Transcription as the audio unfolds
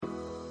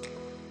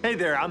Hey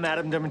there, I'm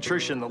Adam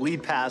Demetrician, the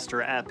lead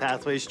pastor at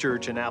Pathways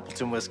Church in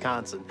Appleton,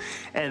 Wisconsin,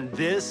 and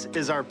this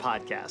is our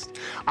podcast.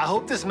 I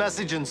hope this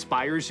message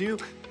inspires you,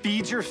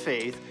 feeds your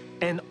faith,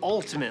 and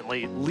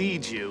ultimately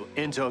leads you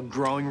into a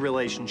growing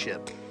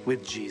relationship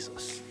with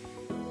Jesus.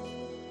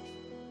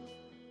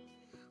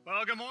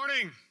 Well, good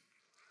morning.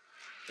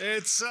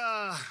 It's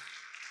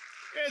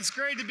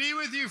great to be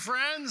with you,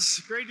 friends.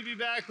 Great to be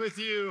back with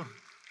you.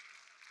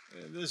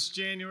 This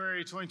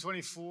January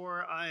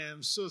 2024, I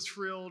am so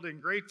thrilled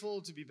and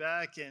grateful to be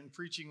back and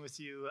preaching with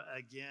you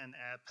again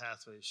at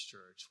Pathways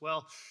Church.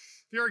 Well,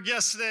 if you're a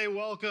guest today,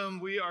 welcome.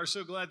 We are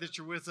so glad that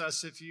you're with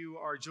us. If you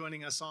are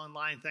joining us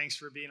online, thanks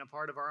for being a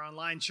part of our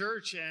online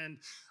church. And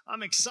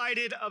I'm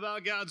excited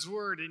about God's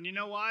Word. And you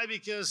know why?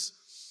 Because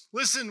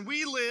listen,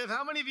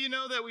 how many of you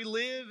know that we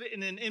live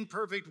in an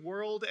imperfect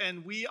world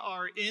and we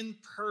are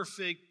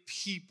imperfect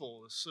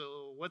people?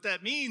 So what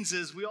that means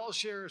is we all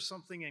share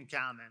something in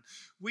common.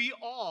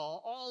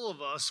 All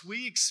of us,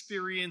 we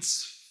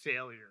experience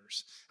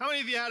failures. How many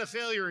of you had a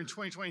failure in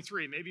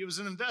 2023? Maybe it was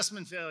an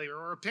investment failure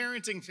or a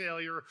parenting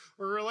failure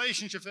or a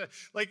relationship failure.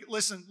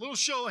 Listen, little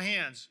show of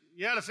hands.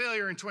 You had a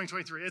failure in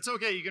 2023. It's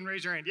okay. You can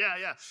raise your hand.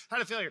 Yeah.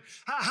 Had a failure.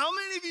 How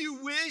many of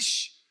you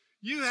wish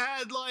you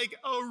had like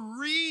a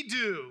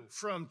redo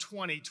from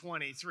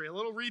 2023, a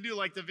little redo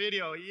like the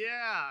video?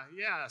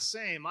 Yeah,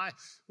 same. I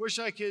wish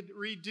I could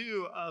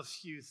redo a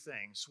few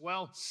things.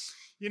 Well,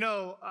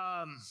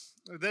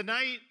 the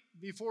night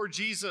before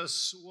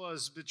Jesus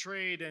was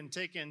betrayed and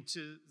taken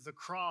to the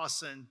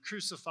cross and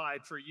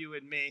crucified for you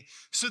and me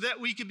so that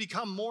we could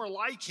become more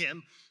like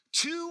him,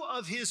 two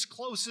of his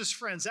closest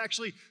friends,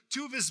 actually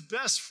two of his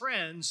best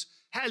friends,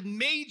 had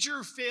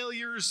major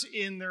failures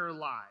in their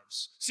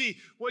lives. See,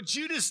 what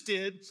Judas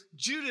did,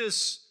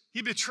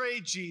 he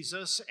betrayed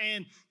Jesus,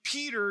 and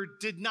Peter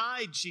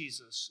denied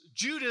Jesus.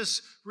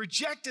 Judas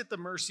rejected the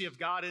mercy of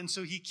God, and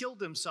so he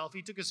killed himself.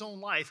 He took his own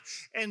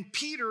life. And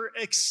Peter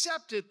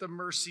accepted the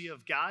mercy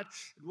of God.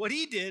 And what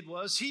he did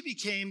was he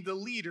became the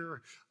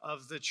leader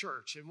of the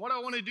church. And what I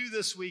want to do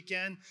this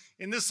weekend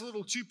in this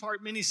little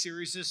two-part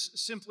mini-series is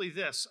simply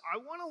this. I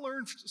want to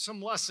learn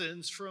some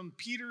lessons from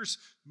Peter's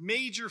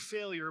major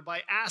failure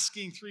by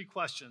asking three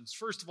questions.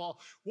 First of all,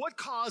 what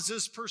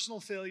causes personal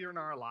failure in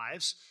our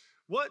lives?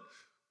 What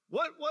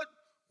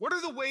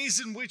are the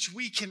ways in which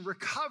we can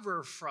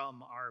recover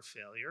from our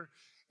failure?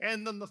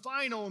 And then the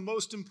final and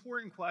most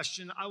important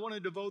question I want to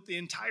devote the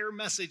entire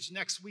message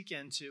next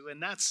weekend to,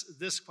 and that's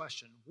this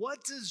question.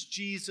 What does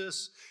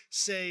Jesus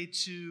say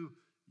to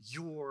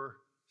your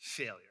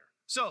failure?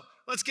 So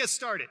let's get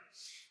started.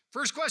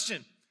 First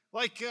question,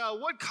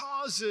 what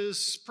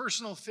causes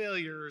personal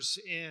failures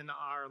in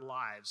our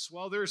lives?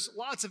 Well, there's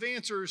lots of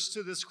answers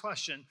to this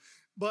question,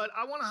 but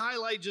I want to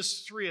highlight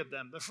just three of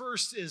them. The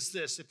first is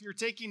this. If you're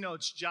taking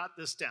notes, jot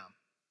this down.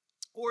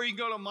 Or you can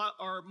go to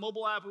our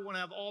mobile app. We want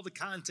to have all the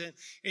content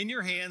in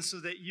your hands so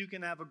that you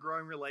can have a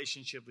growing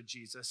relationship with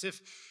Jesus.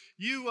 If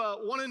you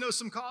want to know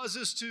some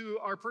causes to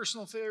our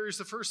personal failures,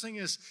 the first thing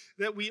is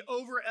that we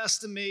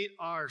overestimate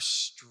our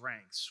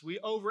strengths. We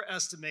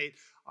overestimate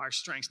our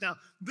strengths. Now,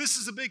 this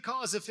is a big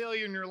cause of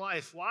failure in your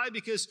life. Why?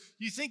 Because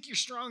you think you're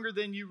stronger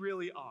than you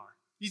really are.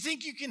 You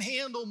think you can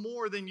handle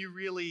more than you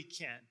really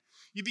can.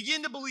 You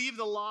begin to believe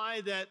the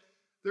lie that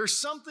there's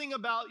something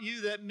about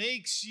you that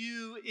makes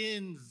you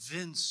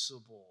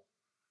invincible.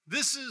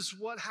 This is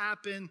what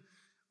happened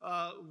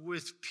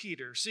with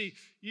Peter. See,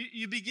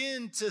 you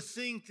begin to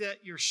think that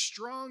you're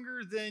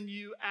stronger than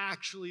you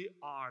actually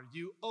are.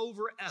 You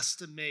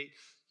overestimate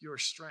your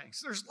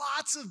strengths. There's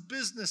lots of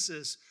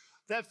businesses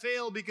that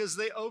fail because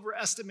they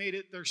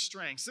overestimated their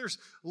strengths. There's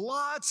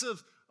lots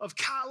of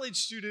college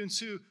students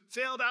who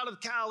failed out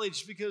of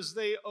college because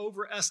they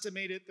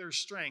overestimated their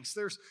strengths.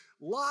 There's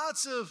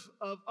lots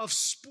of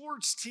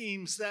sports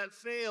teams that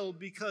failed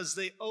because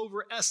they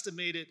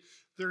overestimated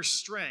their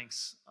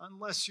strengths,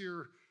 unless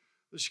you're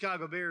the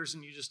Chicago Bears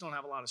and you just don't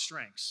have a lot of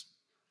strengths.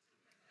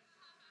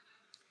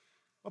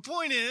 My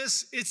point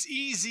is, it's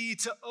easy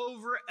to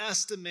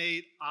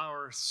overestimate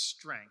our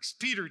strengths.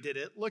 Peter did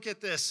it. Look at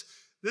this.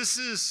 This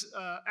is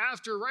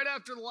right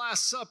after the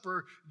Last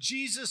Supper.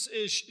 Jesus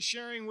is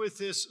sharing with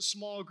his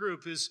small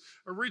group, his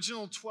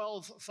original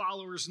 12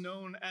 followers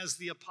known as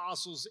the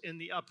apostles in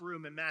the upper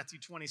room in Matthew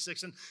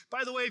 26. And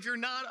by the way, if you're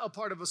not a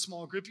part of a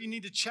small group, you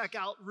need to check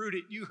out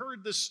Rooted. You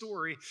heard this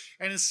story,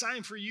 and it's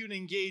time for you to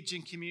engage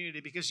in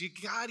community because you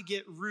got to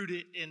get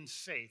rooted in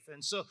faith.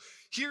 And so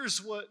here's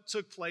what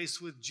took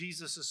place with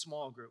Jesus'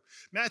 small group.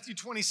 Matthew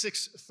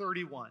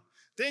 26:31.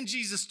 Then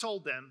Jesus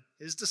told them,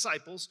 his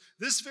disciples,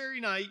 this very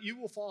night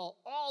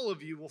all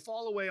of you will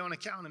fall away on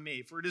account of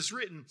me. For it is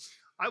written,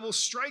 I will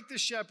strike the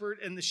shepherd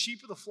and the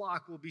sheep of the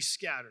flock will be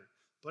scattered.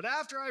 But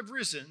after I've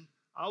risen,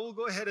 I will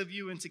go ahead of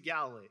you into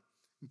Galilee.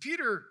 And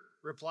Peter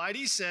replied,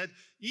 he said,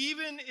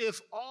 even if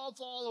all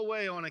fall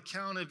away on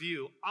account of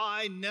you,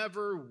 I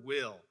never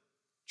will.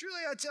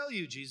 Truly I tell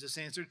you, Jesus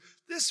answered,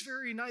 this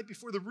very night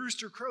before the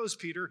rooster crows,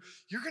 Peter,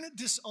 you're going to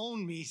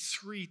disown me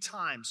 3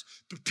 times.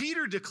 But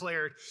Peter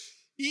declared,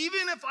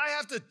 even if I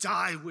have to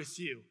die with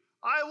you,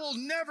 I will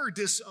never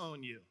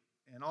disown you.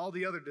 And all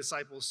the other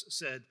disciples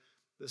said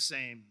the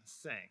same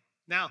thing.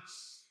 Now,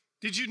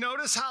 did you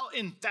notice how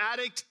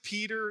emphatic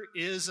Peter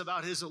is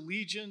about his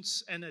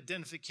allegiance and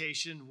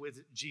identification with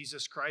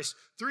Jesus Christ?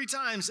 3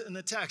 times in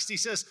the text, he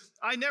says,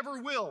 I never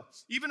will.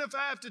 Even if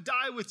I have to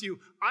die with you,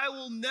 I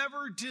will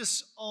never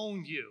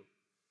disown you.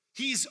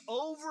 He's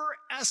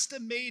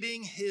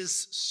overestimating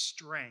his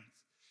strength.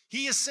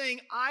 He is saying,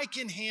 I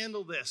can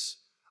handle this.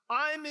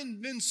 I'm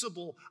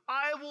invincible.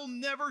 I will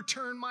never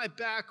turn my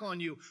back on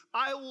you.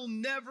 I will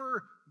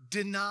never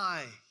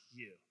deny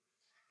you.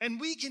 And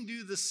we can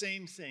do the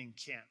same thing,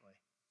 can't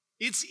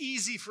we? It's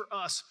easy for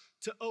us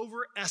to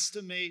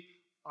overestimate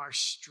our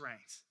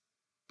strength.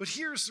 But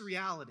here's the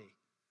reality.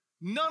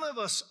 None of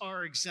us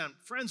are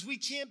exempt. Friends, we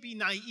can't be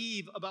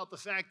naive about the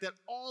fact that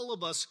all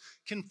of us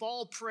can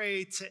fall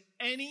prey to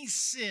any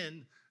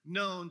sin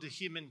known to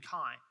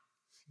humankind.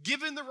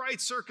 Given the right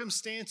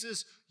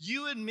circumstances,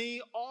 you and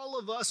me, all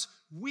of us,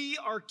 we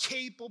are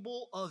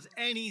capable of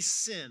any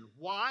sin.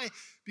 Why?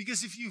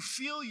 Because if you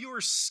feel your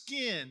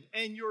skin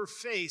and your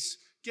face,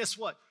 guess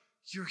what?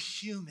 You're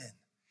human.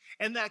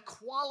 And that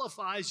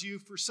qualifies you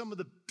for some of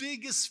the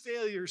biggest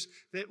failures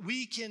that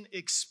we can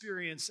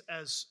experience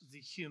as the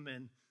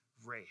human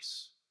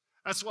race.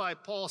 That's why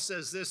Paul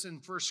says this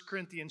in 1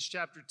 Corinthians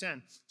chapter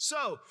 10.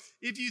 So,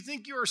 if you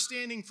think you are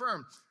standing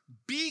firm,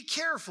 be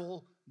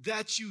careful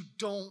that you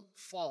don't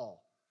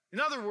fall.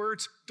 In other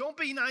words, don't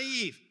be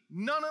naive.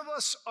 None of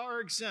us are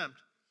exempt.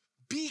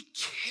 Be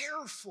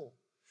careful.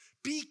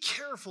 Be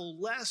careful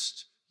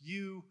lest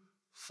you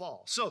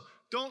fall. So,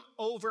 don't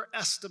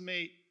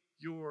overestimate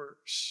your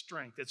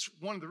strength. It's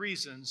one of the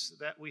reasons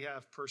that we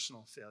have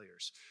personal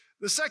failures.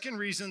 The second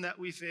reason that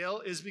we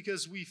fail is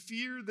because we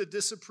fear the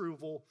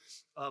disapproval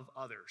of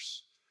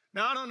others.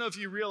 Now, I don't know if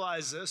you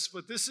realize this,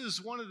 but this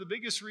is one of the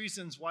biggest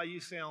reasons why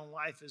you fail in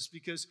life is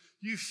because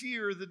you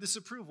fear the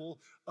disapproval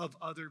of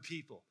other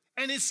people.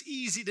 And it's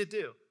easy to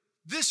do.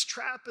 This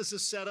trap is a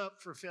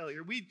setup for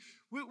failure.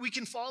 We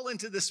can fall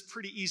into this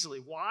pretty easily.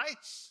 Why?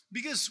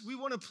 Because we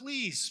want to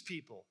please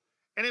people.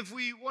 And if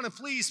we want to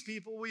please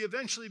people, we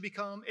eventually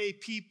become a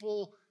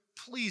people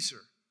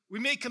pleaser. We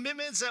make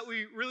commitments that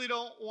we really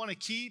don't want to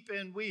keep,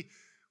 and we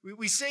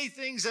say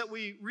things that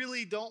we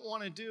really don't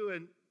want to do.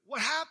 And what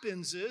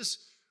happens is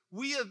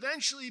we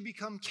eventually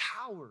become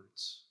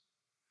cowards.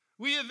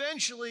 We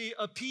eventually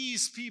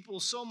appease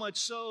people so much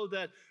so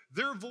that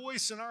their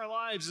voice in our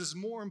lives is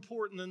more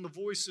important than the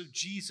voice of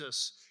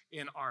Jesus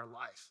in our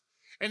life.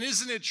 And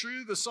isn't it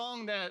true, the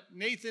song that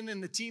Nathan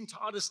and the team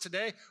taught us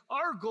today,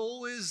 our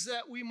goal is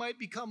that we might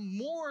become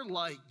more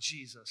like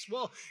Jesus.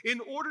 Well, in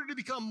order to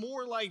become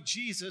more like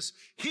Jesus,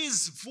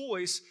 his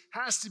voice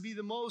has to be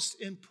the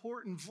most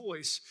important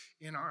voice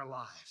in our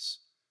lives.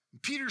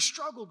 And Peter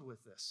struggled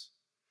with this.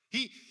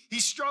 He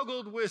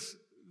struggled with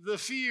the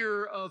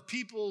fear of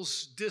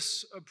people's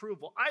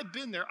disapproval. I've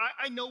been there.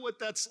 I know what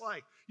that's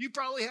like. You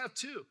probably have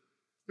too.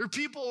 There are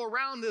people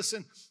around us,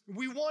 and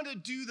we want to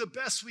do the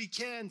best we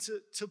can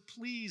to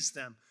please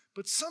them.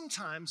 But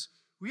sometimes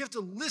we have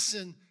to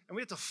listen and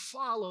we have to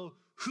follow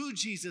who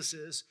Jesus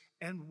is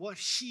and what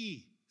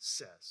he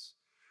says.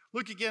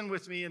 Look again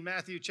with me in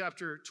Matthew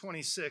chapter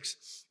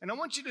 26, and I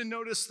want you to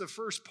notice the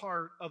first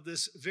part of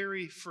this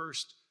very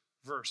first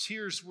verse.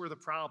 Here's where the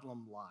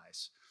problem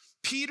lies.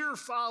 Peter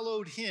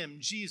followed him,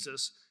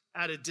 Jesus,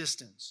 at a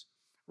distance,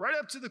 right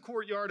up to the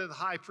courtyard of the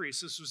high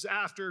priest. This was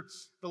after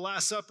the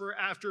Last Supper,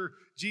 after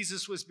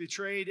Jesus was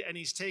betrayed and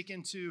he's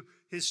taken to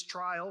his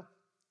trial.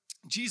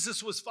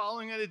 Jesus was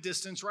following at a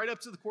distance, right up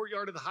to the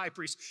courtyard of the high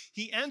priest.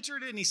 He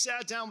entered and he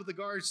sat down with the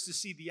guards to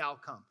see the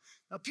outcome.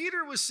 Now,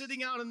 Peter was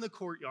sitting out in the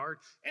courtyard,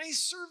 and a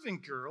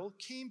servant girl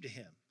came to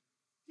him.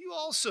 You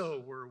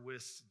also were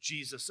with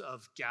Jesus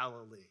of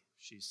Galilee,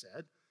 she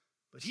said.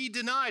 But he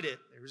denied it.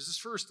 There was his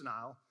first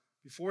denial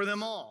before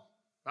them all.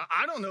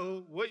 I don't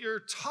know what you're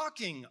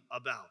talking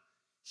about,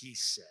 he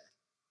said.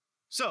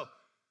 So,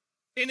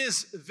 in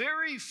his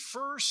very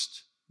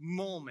first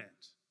moment,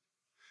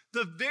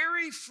 the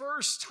very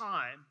first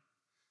time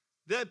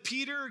that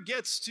Peter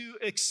gets to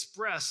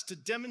express, to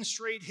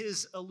demonstrate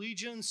his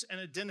allegiance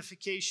and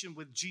identification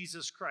with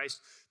Jesus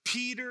Christ,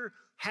 Peter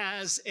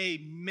has a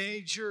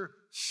major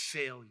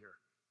failure.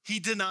 He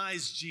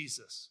denies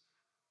Jesus.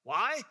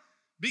 Why?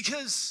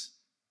 Because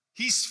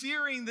he's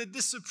fearing the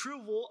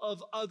disapproval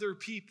of other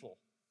people.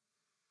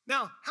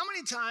 Now, how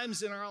many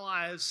times in our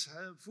lives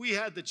have we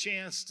had the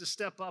chance to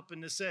step up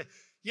and to say,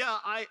 yeah,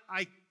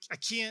 I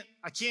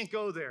can't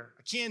go there.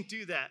 I can't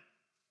do that.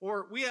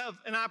 Or we have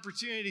an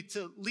opportunity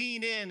to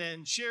lean in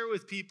and share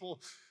with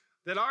people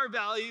that our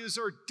values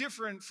are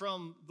different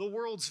from the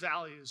world's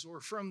values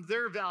or from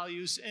their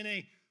values in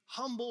a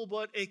humble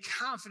but a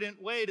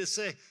confident way to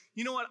say,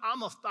 you know what,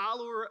 I'm a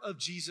follower of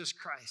Jesus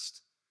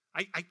Christ.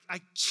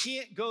 I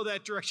can't go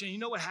that direction. You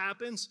know what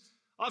happens?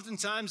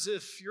 Oftentimes,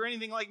 if you're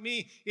anything like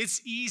me,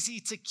 it's easy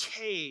to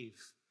cave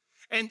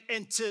and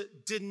to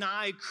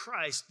deny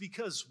Christ.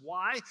 Because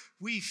why?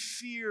 We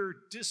fear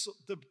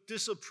the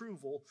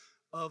disapproval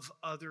of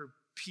other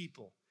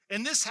people.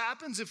 And this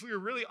happens, if we are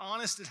really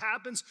honest, it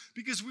happens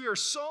because we are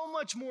so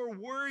much more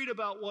worried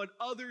about what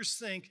others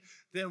think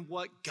than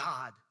what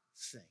God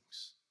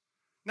thinks.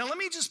 Now, let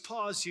me just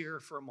pause here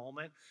for a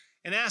moment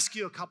and ask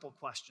you a couple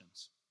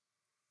questions.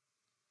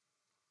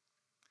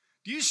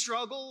 Do you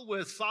struggle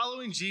with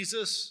following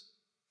Jesus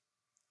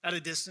at a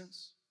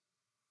distance?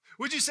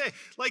 Would you say,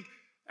 like,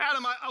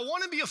 Adam, I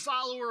want to be a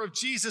follower of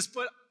Jesus,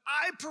 but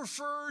I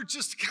prefer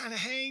just to kind of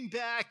hang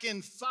back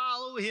and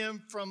follow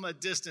him from a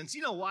distance.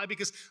 You know why?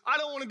 Because I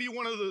don't want to be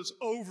one of those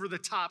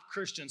over-the-top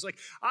Christians. Like,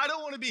 I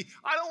don't want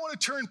to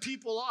turn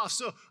people off.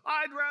 So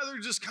I'd rather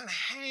just kind of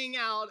hang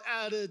out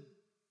at a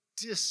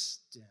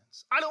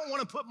distance. I don't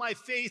want to put my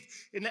faith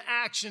into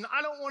action.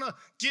 I don't want to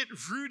get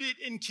rooted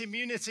in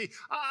community.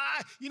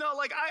 I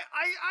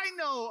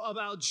know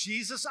about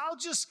Jesus.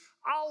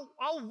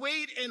 I'll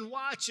wait and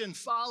watch and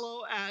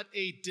follow at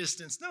a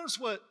distance. Notice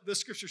what the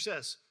scripture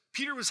says.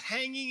 Peter was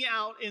hanging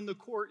out in the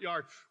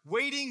courtyard,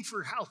 waiting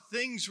for how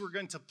things were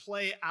going to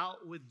play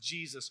out with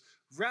Jesus,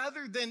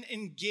 rather than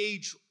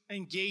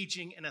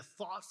engaging in a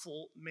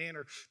thoughtful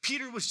manner.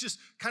 Peter was just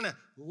kind of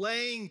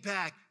laying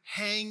back,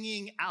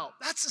 hanging out.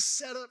 That's a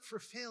setup for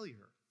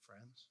failure,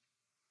 friends.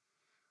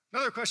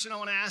 Another question I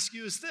want to ask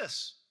you is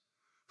this: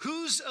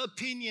 whose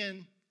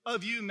opinion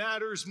of you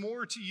matters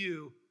more to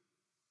you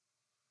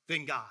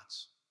than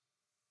God's?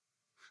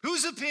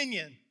 Whose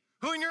opinion?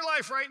 Who in your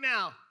life right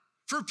now?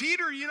 For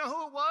Peter, you know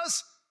who it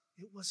was?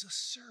 It was a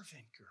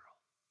servant girl.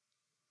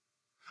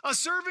 A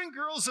servant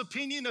girl's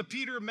opinion of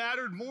Peter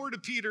mattered more to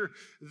Peter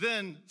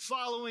than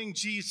following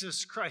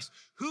Jesus Christ.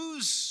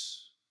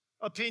 Whose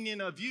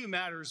opinion of you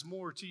matters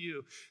more to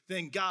you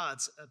than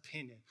God's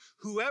opinion?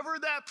 Whoever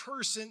that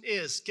person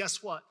is,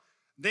 guess what?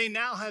 They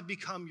now have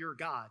become your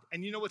God.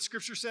 And you know what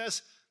scripture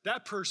says?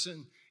 That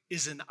person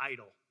is an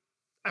idol.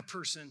 That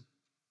person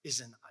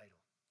is an idol.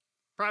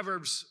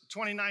 Proverbs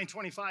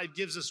 29:25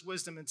 gives us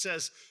wisdom and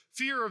says,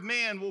 fear of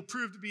man will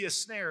prove to be a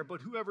snare, but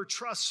whoever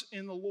trusts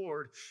in the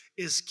Lord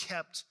is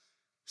kept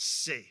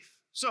safe.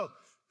 So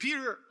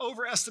Peter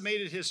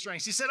overestimated his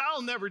strengths. He said,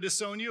 I'll never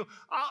disown you.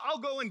 I'll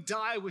go and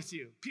die with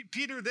you.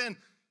 Peter then,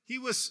 he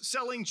was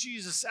selling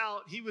Jesus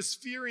out. He was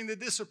fearing the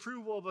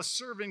disapproval of a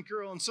servant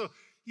girl. And so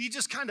he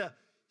just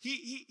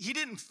he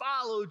didn't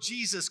follow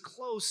Jesus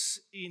close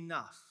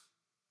enough.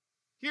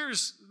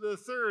 Here's the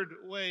third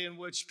way in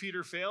which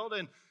Peter failed,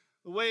 and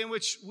the way in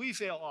which we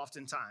fail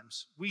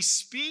oftentimes. We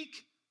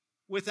speak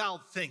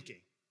without thinking.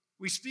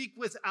 We speak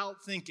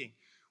without thinking.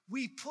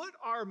 We put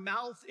our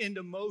mouth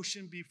into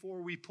motion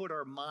before we put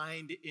our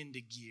mind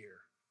into gear.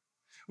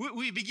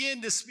 We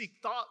begin to speak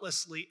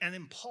thoughtlessly and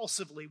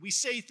impulsively. We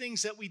say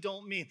things that we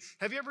don't mean.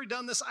 Have you ever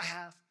done this? I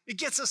have. It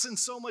gets us in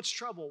so much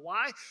trouble.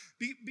 Why?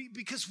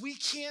 Because we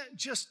can't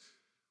just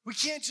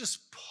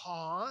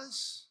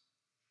pause.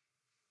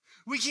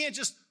 We can't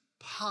just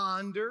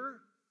ponder.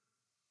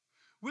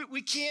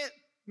 We can't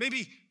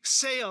maybe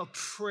say a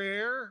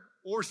prayer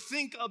or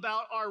think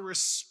about our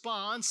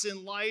response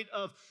in light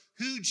of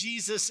who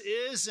Jesus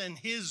is and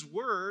his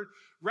word.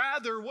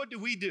 Rather, what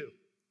do?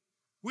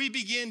 We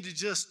begin to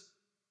just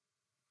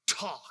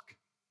talk.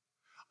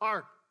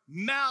 Our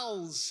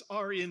mouths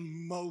are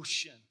in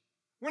motion.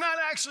 We're not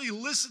actually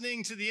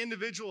listening to the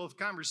individual of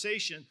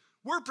conversation.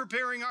 We're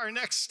preparing our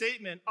next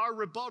statement, our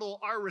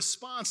rebuttal, our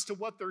response to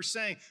what they're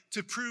saying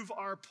to prove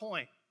our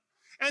point.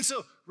 And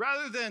so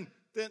rather than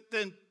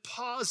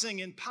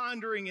pausing and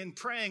pondering and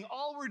praying,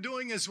 all we're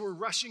doing is we're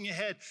rushing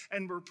ahead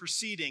and we're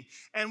proceeding.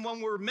 And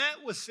when we're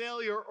met with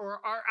failure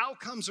or our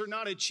outcomes are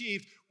not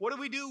achieved, what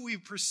do? We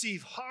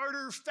perceive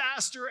harder,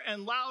 faster,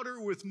 and louder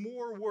with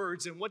more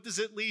words. And what does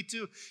it lead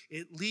to?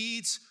 It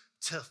leads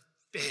to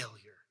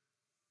failure.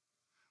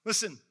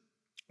 Listen,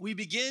 we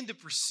begin to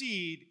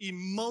proceed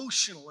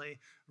emotionally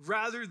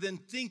rather than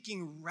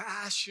thinking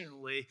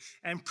rationally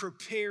and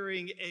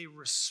preparing a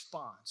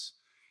response.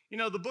 You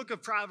know, the book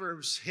of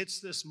Proverbs hits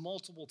this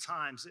multiple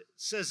times. It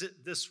says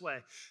it this way,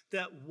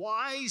 that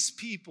wise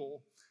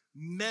people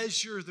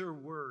measure their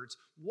words.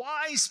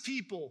 Wise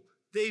people,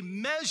 they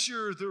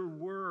measure their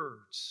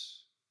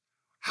words.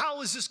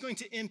 How is this going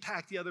to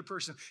impact the other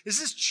person? Is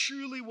this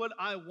truly what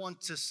I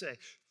want to say?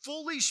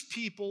 Foolish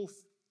people,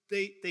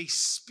 they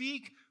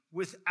speak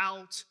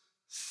without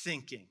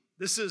thinking.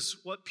 This is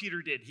what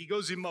Peter did. He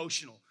goes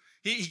emotional.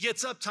 He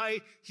gets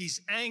uptight. He's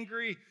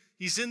angry.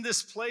 He's in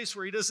this place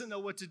where he doesn't know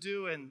what to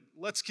do. And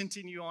let's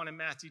continue on in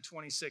Matthew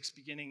 26,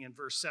 beginning in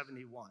verse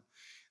 71.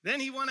 Then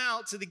he went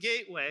out to the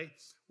gateway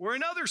where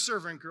another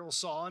servant girl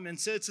saw him and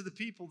said to the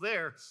people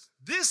there,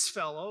 this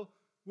fellow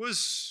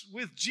was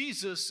with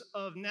Jesus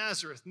of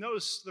Nazareth.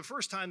 Notice the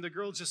first time the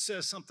girl just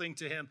says something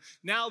to him.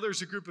 Now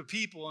there's a group of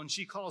people and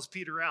she calls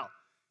Peter out.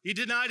 He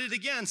denied it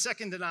again,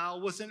 second denial,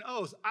 with an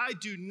oath. I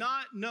do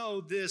not know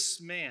this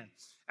man.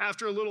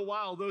 After a little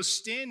while, those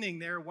standing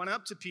there went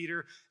up to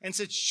Peter and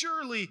said,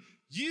 surely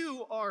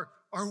you are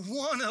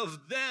one of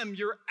them.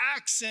 Your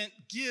accent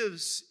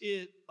gives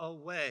it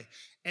away.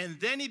 And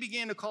then he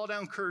began to call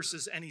down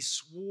curses and he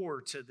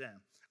swore to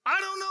them. I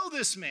don't know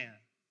this man.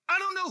 I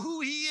don't know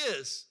who he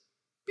is.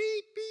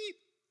 Beep, beep,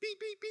 beep,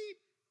 beep, beep.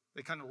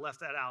 They kind of left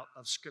that out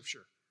of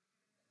Scripture.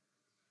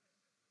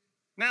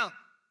 Now,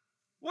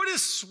 what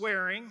is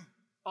swearing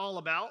all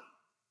about?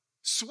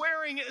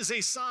 Swearing is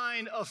a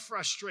sign of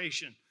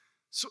frustration.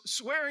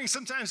 Swearing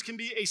sometimes can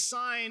be a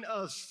sign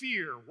of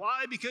fear.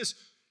 Why? Because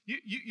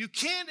you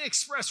can't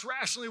express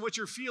rationally what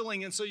you're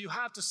feeling, and so you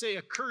have to say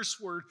a curse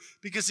word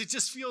because it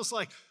just feels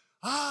like,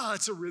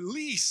 it's a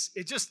release.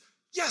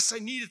 Yes, I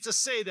needed to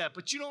say that,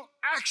 but you don't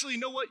actually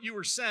know what you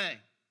were saying.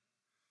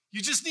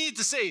 You just need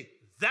to say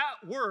that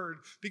word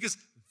because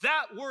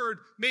that word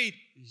made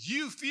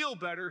you feel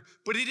better,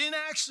 but it didn't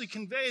actually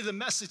convey the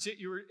message that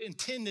you were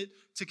intended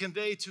to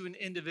convey to an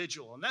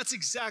individual. And that's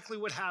exactly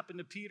what happened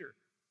to Peter.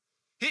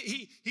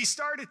 He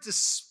started to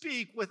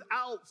speak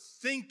without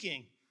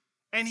thinking,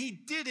 and he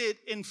did it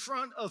in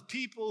front of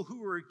people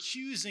who were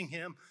accusing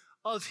him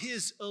of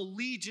his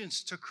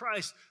allegiance to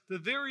Christ, the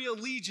very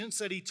allegiance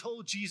that he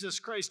told Jesus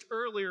Christ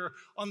earlier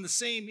on the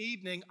same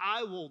evening,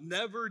 I will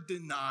never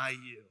deny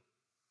you.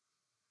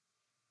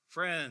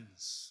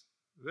 Friends,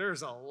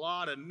 there's a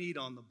lot of meat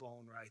on the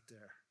bone right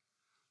there.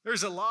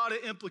 There's a lot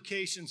of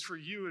implications for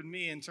you and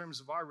me in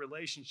terms of our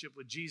relationship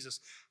with Jesus.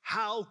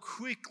 How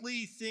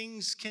quickly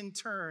things can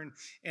turn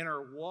in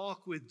our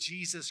walk with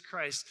Jesus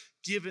Christ,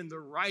 given the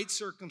right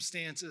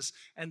circumstances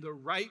and the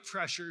right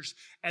pressures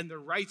and the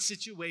right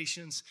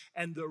situations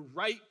and the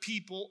right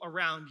people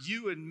around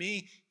you and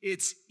me.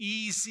 It's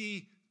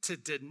easy to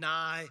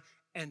deny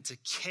and to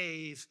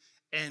cave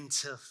and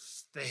to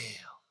fail.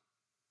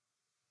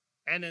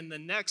 And in the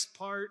next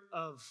part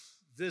of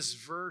this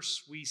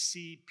verse, we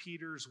see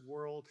Peter's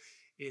world.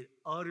 It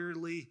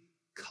utterly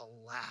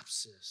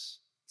collapses.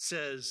 It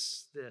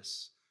says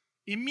this,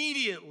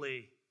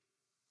 immediately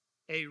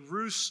a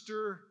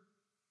rooster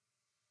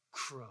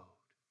crowed.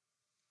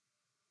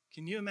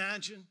 Can you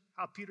imagine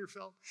how Peter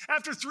felt?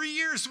 After 3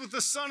 years with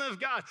the Son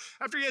of God,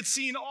 after he had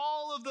seen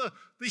all of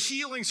the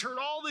healings, heard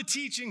all the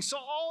teachings, saw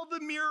all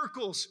the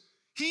miracles,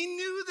 he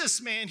knew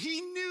this man.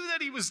 He knew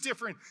that he was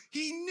different.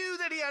 He knew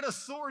that he had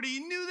authority. He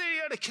knew that he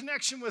had a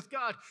connection with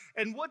God.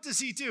 And what does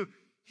he do?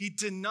 He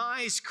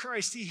denies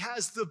Christ. He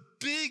has the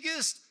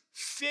biggest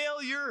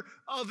failure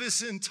of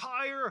his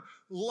entire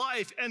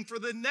life. And for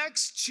the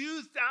next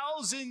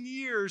 2,000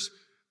 years,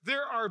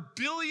 there are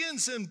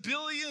billions and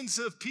billions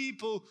of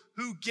people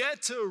who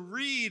get to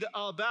read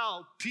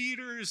about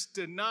Peter's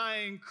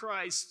denying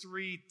Christ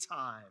 3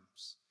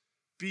 times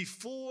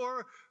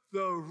before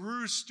the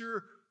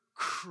rooster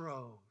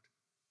crowed.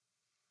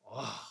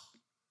 Oh,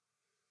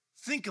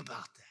 think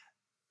about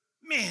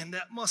that. Man,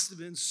 that must have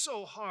been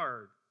so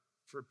hard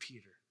for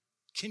Peter.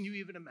 Can you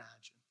even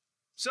imagine?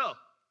 So,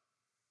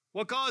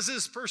 what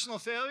causes personal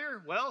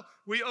failure? Well,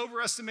 we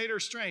overestimate our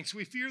strengths.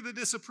 We fear the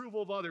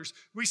disapproval of others.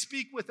 We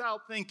speak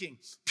without thinking.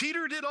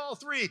 Peter did all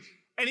 3,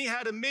 and he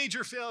had a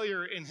major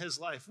failure in his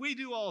life. We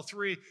do all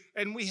 3,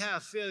 and we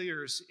have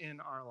failures in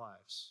our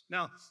lives.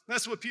 Now,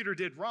 that's what Peter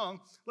did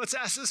wrong. Let's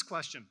ask this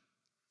question.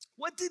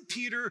 What did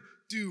Peter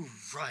do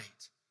right?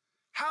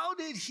 How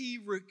did he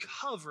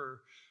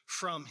recover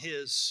from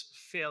his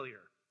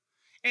failure?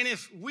 And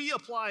if we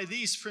apply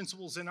these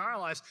principles in our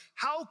lives,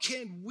 how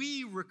can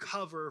we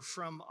recover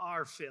from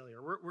our failure?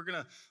 We're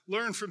going to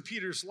learn from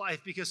Peter's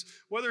life because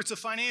whether it's a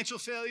financial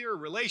failure, a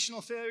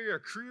relational failure, a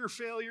career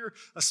failure,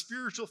 a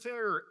spiritual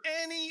failure, or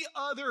any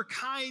other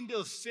kind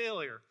of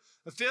failure,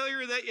 a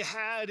failure that you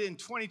had in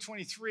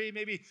 2023,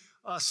 maybe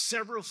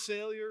several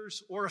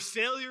failures, or a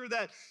failure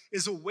that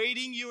is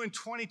awaiting you in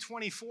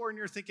 2024, and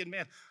you're thinking,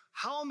 man,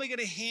 how am I going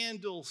to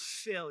handle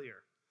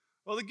failure?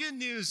 Well, the good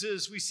news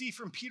is we see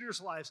from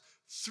Peter's life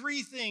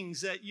 3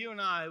 things that you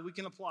and we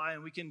can apply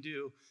and we can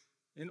do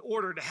in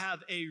order to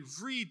have a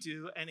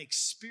redo and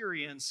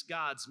experience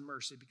God's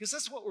mercy, because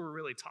that's what we're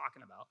really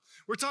talking about.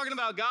 We're talking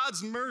about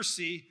God's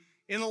mercy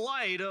in the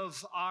light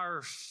of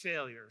our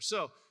failure.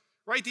 So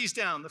write these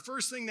down. The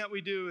first thing that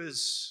we do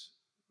is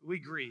we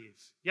grieve.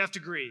 You have to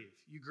grieve.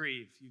 You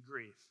grieve. You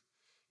grieve.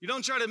 You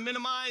don't try to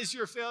minimize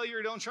your failure.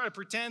 You don't try to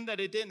pretend that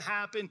it didn't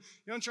happen.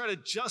 You don't try to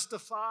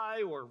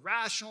justify or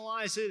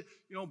rationalize it.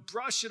 You don't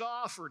brush it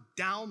off or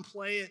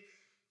downplay it.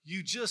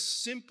 You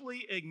just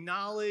simply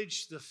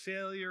acknowledge the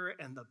failure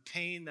and the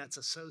pain that's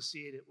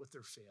associated with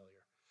their failure.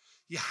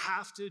 You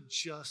have to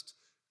just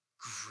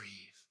grieve.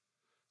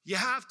 You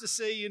have to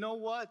say, you know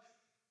what?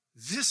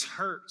 This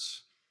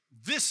hurts.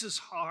 This is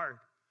hard.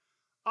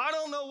 I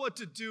don't know what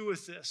to do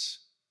with this.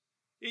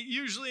 It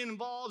usually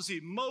involves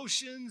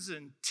emotions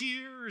and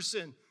tears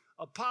and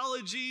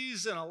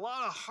apologies and a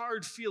lot of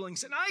hard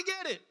feelings. And I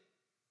get it.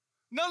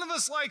 None of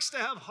us likes to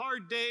have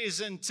hard days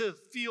and to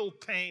feel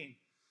pain.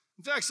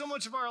 In fact, so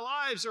much of our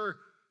lives are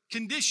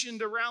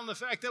conditioned around the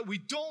fact that we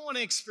don't want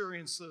to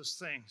experience those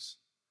things.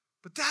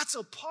 But that's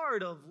a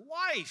part of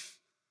life.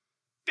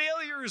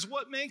 Failure is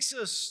what makes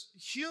us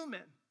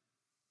human.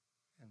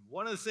 And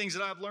one of the things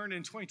that I've learned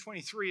in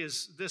 2023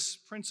 is this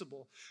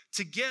principle.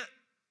 To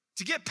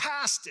get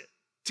past it,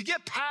 to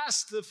get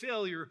past the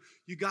failure,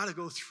 you got to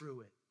go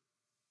through it.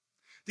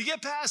 To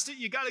get past it,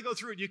 you got to go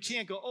through it. You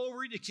can't go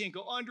over it. You can't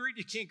go under it.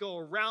 You can't go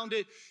around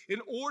it.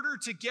 In order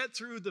to get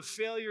through the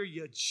failure,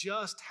 you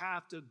just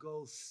have to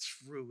go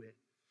through it.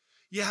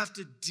 You have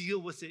to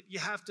deal with it. You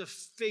have to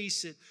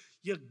face it.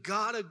 You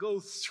got to go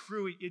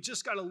through it. You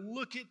just got to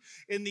look it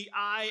in the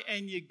eye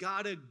and you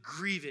got to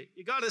grieve it.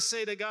 You got to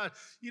say to God,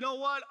 you know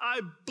what?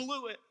 I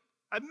blew it.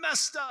 I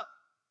messed up.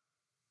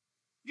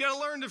 You got to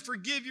learn to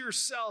forgive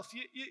yourself.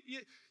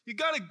 You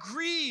got to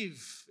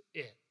grieve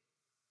it.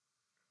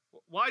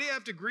 Why do you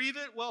have to grieve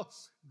it? Well,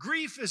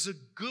 grief is a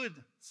good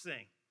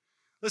thing.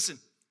 Listen,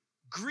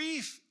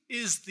 grief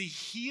is the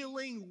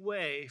healing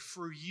way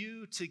for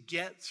you to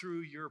get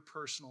through your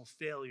personal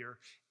failure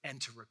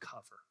and to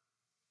recover.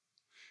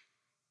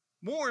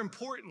 More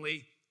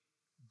importantly,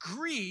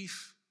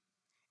 grief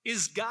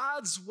is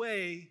God's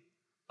way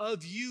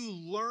of you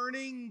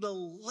learning the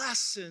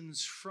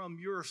lessons from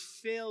your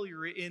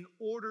failure in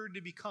order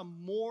to become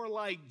more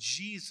like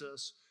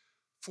Jesus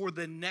for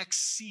the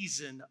next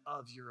season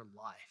of your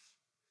life.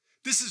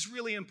 This is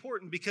really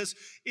important because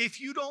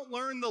if you don't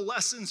learn the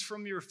lessons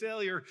from your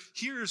failure,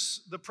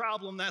 here's the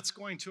problem that's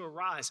going to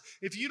arise.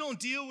 If you don't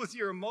deal with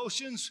your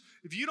emotions,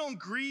 if you don't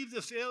grieve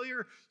the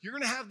failure, you're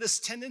going to have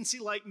this tendency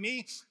like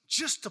me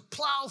just to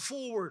plow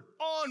forward,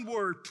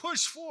 onward,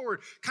 push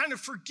forward, kind of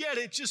forget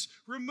it, just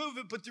remove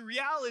it. But the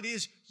reality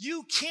is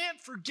you can't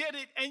forget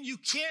it and you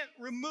can't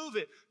remove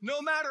it,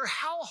 no matter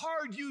how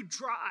hard you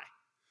try.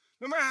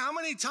 No matter how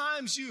many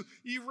times you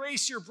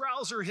erase your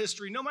browser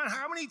history, no matter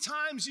how many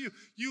times you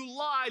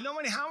lie, no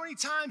matter how many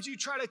times you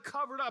try to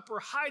cover it up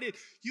or hide it,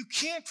 you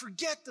can't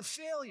forget the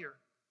failure.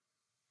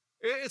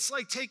 It's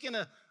like taking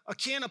a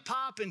can of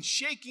pop and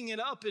shaking it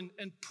up and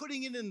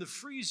putting it in the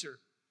freezer.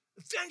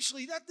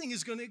 Eventually, that thing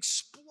is going to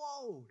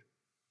explode.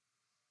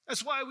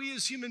 That's why we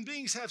as human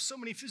beings have so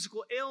many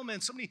physical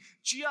ailments, so many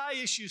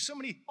GI issues, so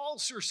many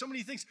ulcers, so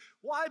many things.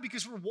 Why?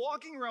 Because we're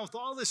walking around with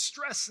all this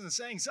stress and this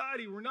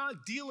anxiety. We're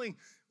not dealing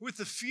with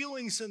the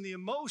feelings and the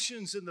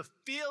emotions and the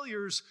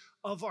failures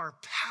of our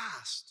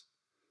past.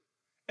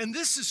 And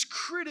this is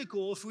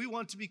critical if we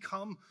want to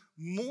become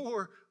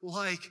more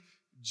like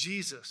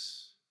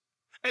Jesus.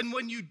 And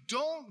when you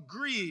don't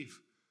grieve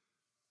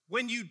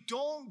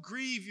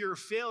your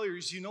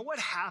failures, you know what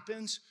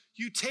happens?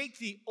 You take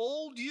the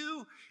old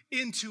you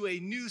into a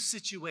new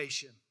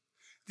situation.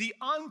 The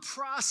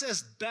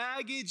unprocessed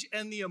baggage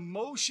and the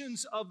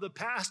emotions of the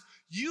past,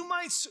 you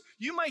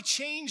might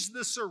change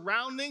the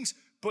surroundings,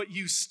 but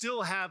you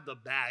still have the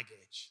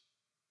baggage.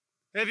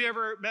 Have you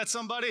ever met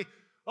somebody?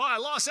 Oh, I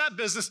lost that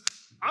business.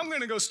 I'm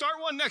going to go start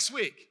one next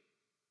week.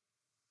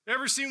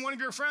 Ever seen one of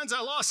your friends?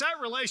 I lost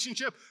that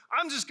relationship.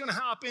 I'm just going to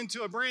hop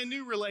into a brand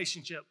new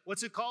relationship.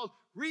 What's it called?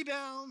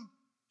 Rebound.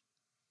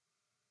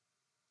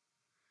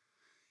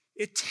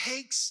 It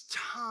takes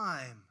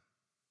time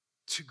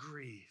to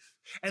grieve.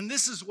 And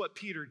this is what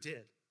Peter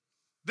did.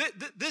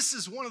 This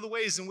is one of the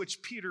ways in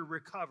which Peter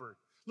recovered.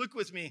 Look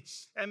with me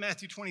at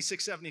Matthew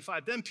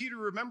 26:75. Then Peter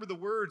remembered the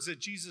words that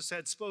Jesus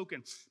had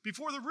spoken.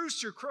 Before the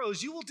rooster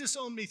crows, you will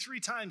disown me 3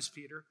 times,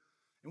 Peter.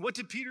 And what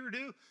did Peter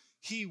do?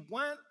 He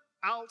went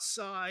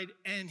outside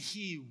and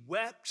he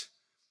wept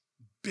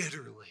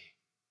bitterly.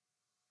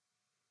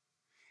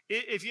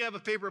 If you have a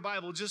paper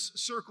Bible, just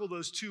circle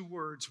those 2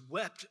 words,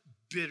 wept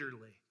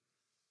bitterly.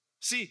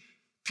 See,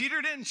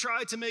 Peter didn't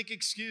try to make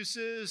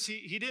excuses.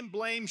 He didn't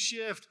blame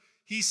shift.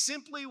 He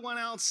simply went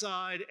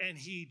outside and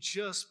he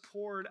just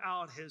poured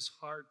out his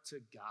heart to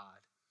God.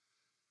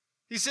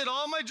 He said,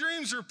 all my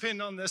dreams are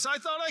pinned on this. I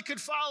thought I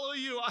could follow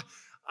you.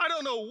 I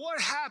don't know what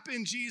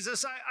happened,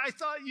 Jesus. I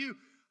thought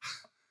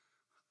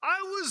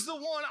I was the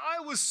one.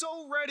 I was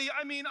so ready.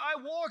 I mean,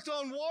 I walked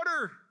on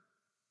water.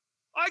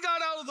 I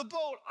got out of the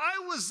boat.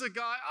 I was the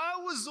guy.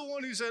 I was the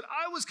one who said,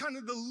 I was kind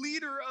of the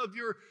leader of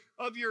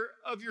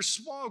your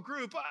small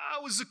group. I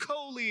was the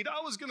co-lead.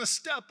 I was going to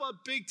step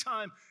up big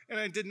time, and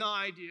I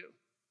denied you.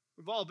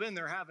 We've all been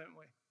there, haven't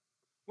we?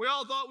 We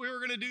all thought we were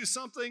going to do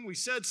something. We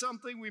said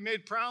something. We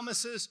made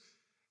promises.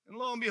 And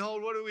lo and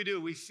behold, what do?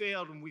 We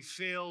failed, and we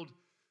failed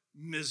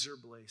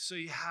miserably. So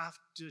you have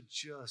to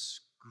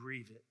just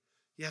grieve it.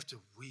 You have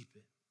to weep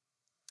it.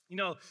 You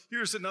know,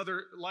 here's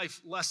another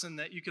life lesson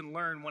that you can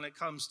learn when it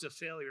comes to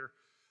failure.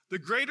 The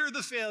greater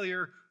the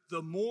failure,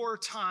 the more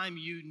time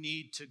you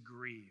need to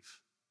grieve.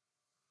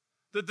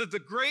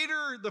 The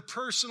greater the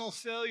personal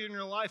failure in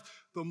your life,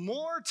 the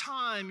more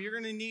time you're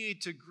going to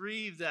need to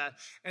grieve that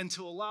and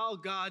to allow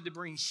God to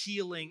bring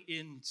healing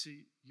into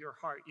your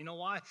heart. You know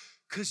why?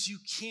 Because you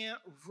can't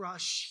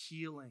rush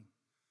healing.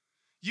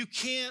 You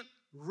can't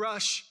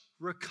rush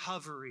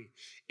recovery.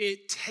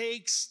 It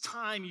takes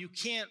time. You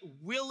can't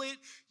will it.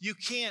 You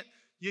can't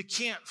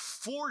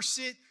force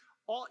it.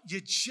 You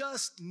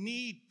just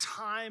need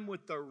time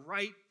with the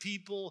right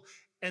people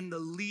and the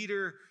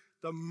leader,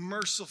 the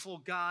merciful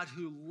God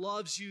who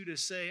loves you, to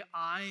say,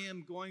 I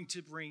am going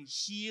to bring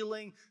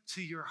healing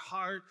to your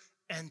heart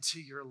and to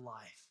your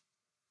life.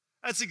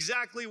 That's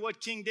exactly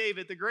what King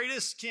David, the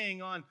greatest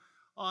king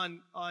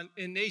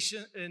in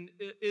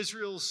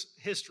Israel's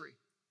history.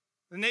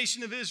 The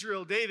nation of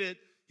Israel, David,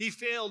 he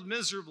failed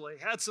miserably,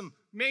 had some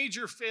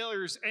major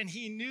failures, and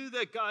he knew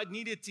that God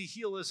needed to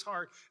heal his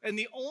heart. And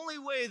the only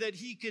way that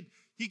he could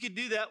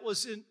do that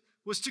was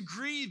to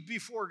grieve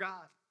before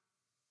God.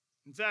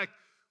 In fact,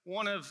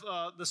 one of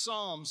the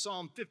Psalms,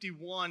 Psalm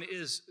 51,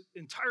 is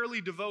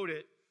entirely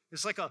devoted.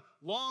 It's like a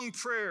long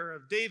prayer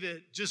of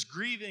David just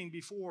grieving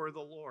before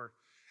the Lord.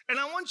 And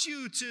I want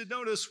you to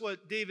notice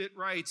what David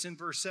writes in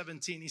verse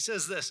 17. He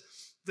says this,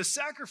 "The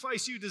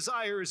sacrifice you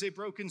desire is a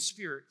broken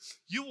spirit.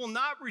 You will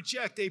not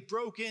reject a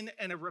broken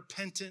and a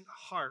repentant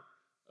heart,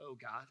 oh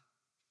God."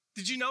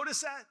 Did you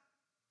notice that?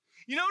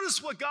 You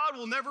notice what God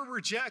will never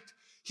reject?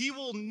 He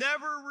will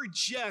never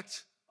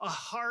reject a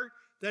heart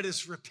that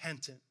is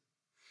repentant.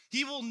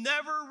 He will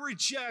never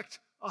reject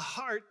a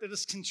heart that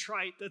is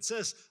contrite, that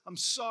says, "I'm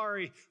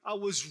sorry, I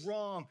was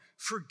wrong,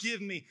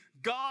 forgive me."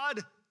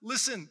 God,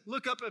 listen,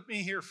 look up at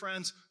me here,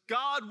 friends.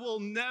 God will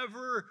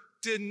never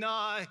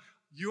deny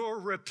your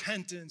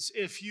repentance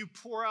if you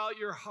pour out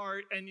your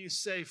heart and you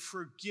say,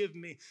 "Forgive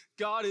me."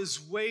 God is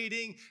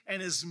waiting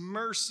and his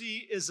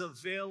mercy is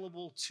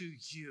available to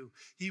you.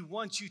 He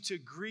wants you to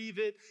grieve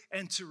it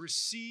and to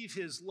receive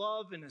his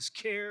love and his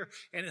care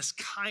and his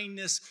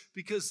kindness,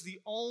 because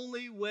the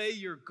only way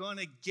you're going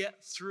to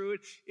get through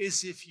it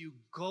is if you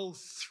go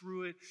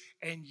through it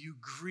and you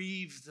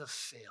grieve the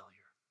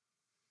failure.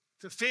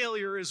 The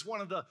failure is one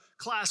of the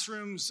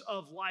classrooms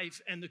of life,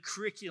 and the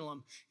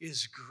curriculum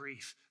is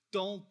grief.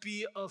 Don't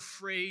be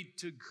afraid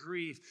to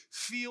grieve.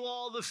 Feel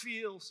all the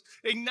feels.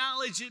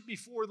 Acknowledge it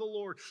before the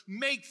Lord.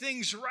 Make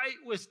things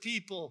right with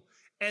people.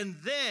 And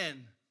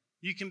then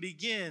you can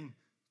begin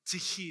to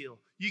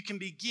heal. You can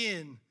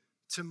begin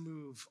to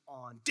move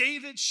on.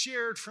 David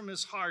shared from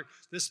his heart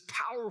this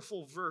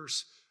powerful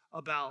verse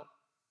about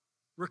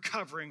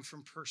recovering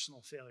from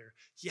personal failure.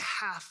 You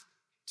have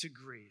to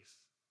grieve.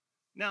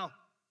 Now,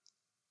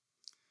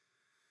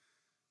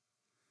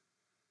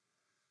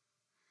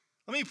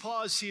 let me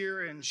pause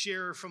here and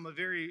share from a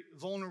very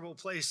vulnerable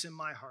place in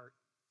my heart.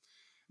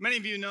 Many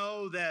of you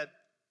know that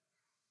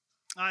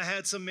I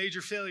had some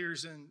major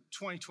failures in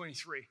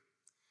 2023.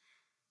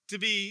 To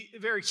be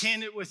very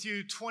candid with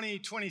you,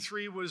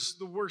 2023 was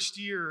the worst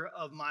year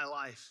of my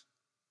life.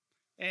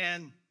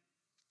 And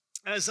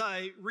as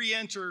I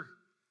re-enter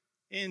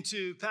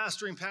into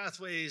pastoring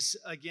Pathways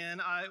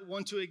again, I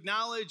want to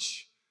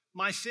acknowledge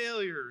my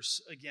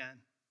failures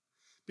again.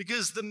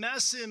 Because the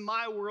mess in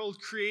my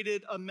world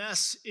created a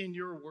mess in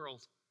your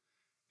world.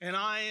 And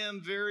I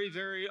am very,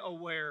 very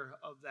aware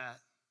of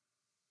that.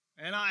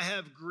 And I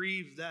have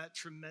grieved that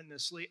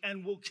tremendously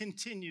and will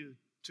continue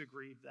to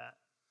grieve that.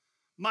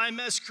 My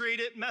mess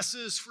created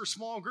messes for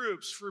small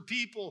groups, for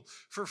people,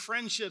 for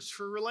friendships,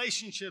 for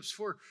relationships,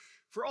 for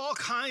all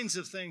kinds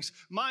of things.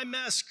 My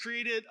mess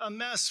created a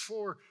mess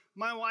for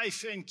my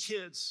wife and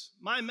kids.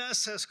 My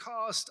mess has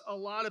caused a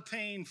lot of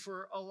pain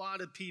for a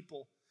lot of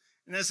people.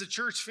 And as a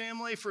church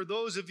family, for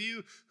those of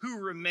you who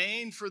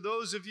remain, for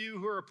those of you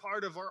who are a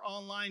part of our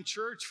online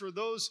church, for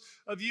those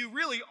of you,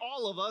 really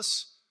all of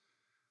us,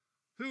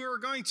 who are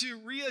going to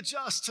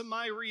readjust to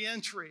my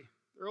reentry,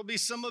 there will be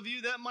some of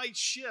you that might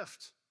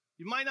shift.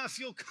 You might not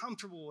feel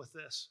comfortable with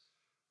this.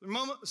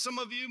 Some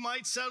of you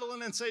might settle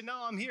in and say,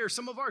 "No, I'm here."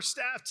 Some of our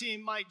staff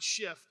team might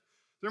shift.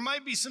 There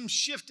might be some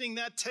shifting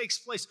that takes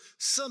place,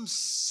 some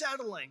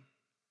settling.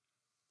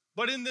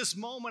 But in this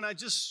moment, I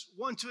just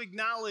want to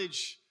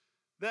acknowledge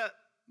that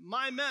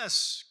my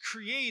mess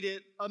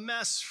created a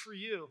mess for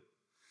you.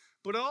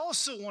 But I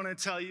also want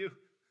to tell you,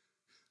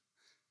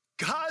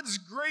 God's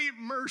great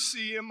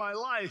mercy in my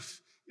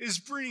life is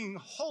bringing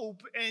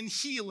hope and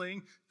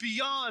healing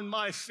beyond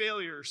my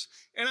failures.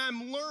 And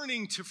I'm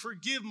learning to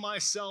forgive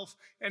myself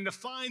and to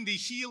find the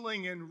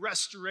healing and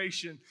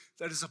restoration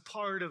that is a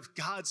part of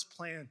God's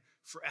plan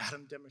for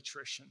Adam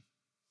Demetrician.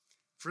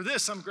 For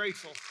this, I'm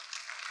grateful.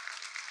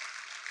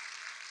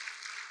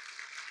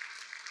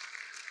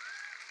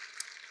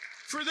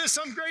 For this,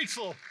 I'm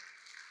grateful.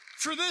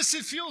 For this,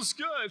 it feels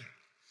good.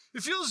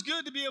 It feels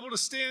good to be able to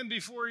stand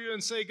before you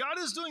and say, "God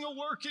is doing a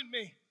work in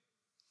me."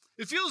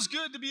 It feels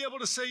good to be able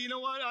to say, "You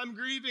know what, I'm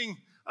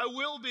grieving. I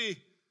will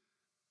be.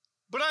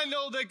 But I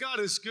know that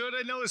God is good.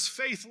 I know his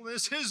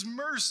faithfulness. His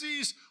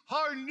mercies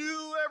are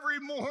new every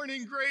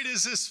morning. Great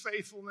is his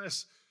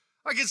faithfulness."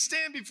 I can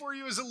stand before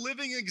you as a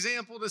living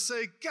example to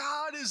say,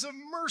 God is a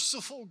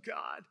merciful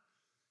God.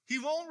 He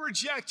won't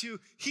reject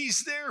you.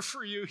 He's there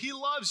for you. He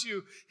loves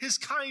you. His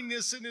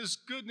kindness and his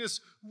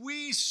goodness.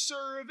 We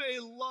serve a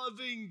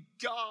loving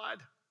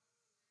God.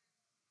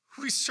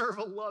 We serve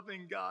a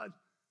loving God.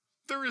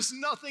 There is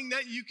nothing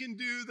that you can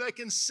do that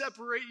can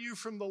separate you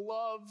from the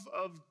love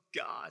of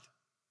God.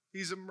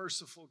 He's a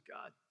merciful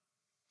God.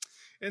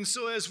 And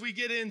so as we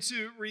get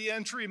into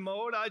re-entry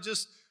mode, I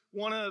just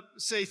want to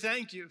say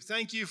thank you.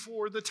 Thank you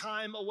for the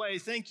time away.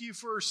 Thank you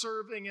for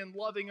serving and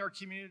loving our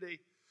community.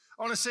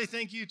 I want to say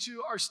thank you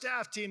to our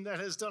staff team that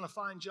has done a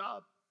fine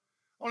job.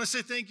 I want to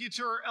say thank you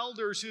to our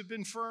elders who've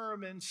been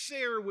firm and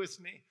fair with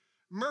me,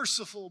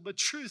 merciful but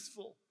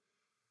truthful.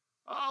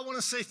 I want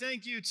to say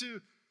thank you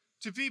to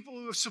people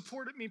who have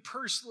supported me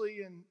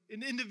personally and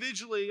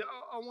individually.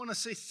 I want to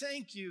say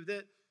thank you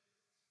that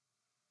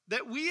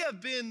that we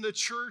have been the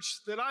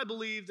church that I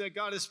believe that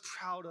God is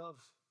proud of.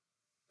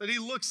 That he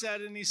looks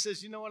at it and he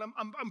says, you know what,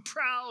 I'm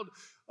proud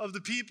of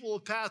the people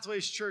of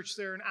Pathways Church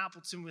there in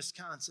Appleton,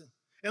 Wisconsin.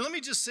 And let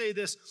me just say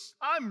this,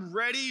 I'm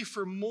ready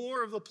for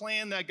more of the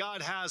plan that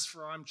God has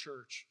for our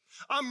church.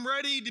 I'm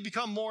ready to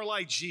become more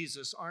like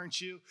Jesus, aren't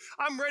you?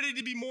 I'm ready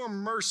to be more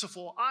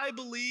merciful. I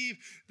believe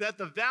that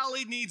the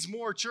Valley needs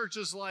more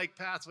churches like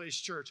Pathways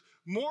Church.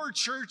 More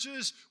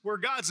churches where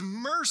God's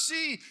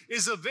mercy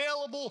is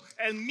available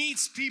and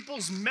meets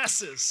people's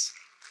messes.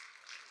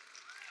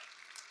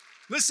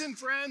 Listen,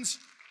 friends,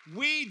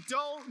 we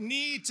don't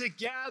need to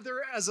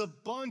gather as a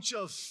bunch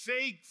of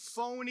fake,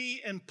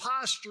 phony,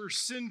 imposter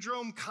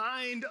syndrome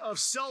kind of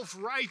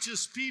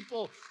self-righteous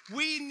people.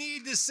 We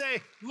need to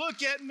say,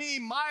 look at me,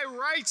 my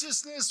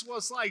righteousness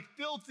was like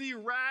filthy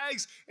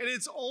rags, and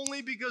it's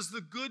only because the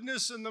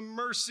goodness and the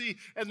mercy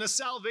and the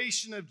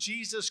salvation of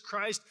Jesus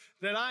Christ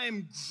that I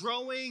am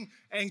growing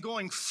and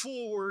going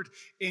forward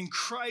in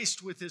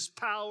Christ with his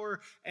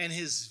power and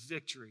his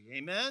victory.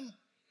 Amen?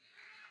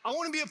 I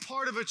want to be a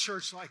part of a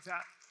church like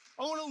that.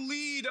 I want to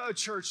lead a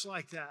church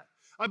like that.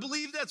 I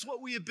believe that's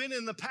what we have been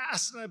in the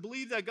past, and I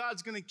believe that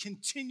God's going to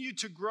continue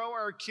to grow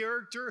our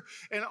character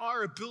and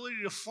our ability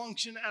to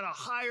function at a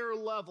higher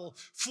level,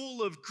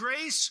 full of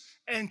grace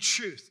and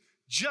truth,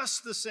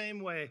 just the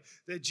same way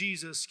that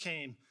Jesus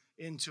came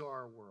into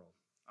our world.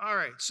 All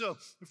right, so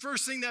the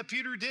first thing that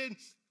Peter did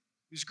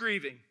is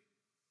grieving.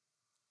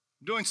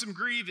 I'm doing some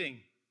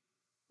grieving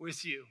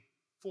with you,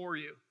 for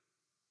you.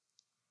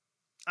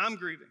 I'm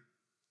grieving.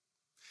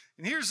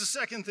 And here's the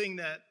second thing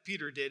that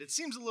Peter did. It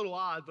seems a little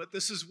odd, but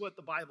this is what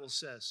the Bible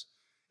says.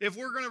 If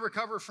we're going to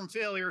recover from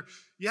failure,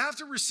 you have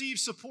to receive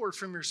support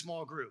from your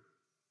small group.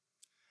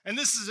 And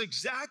this is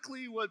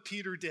exactly what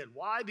Peter did.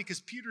 Why? Because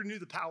Peter knew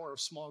the power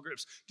of small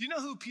groups. Do you know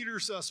who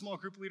Peter's small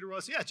group leader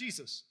was? Yeah,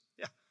 Jesus.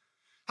 Yeah.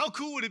 How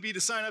cool would it be to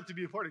sign up to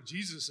be a part of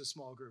Jesus'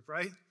 small group,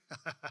 right?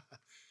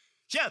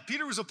 Yeah,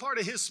 Peter was a part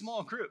of his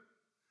small group.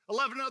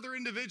 11 other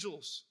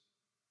individuals.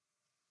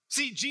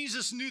 See,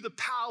 Jesus knew the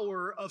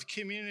power of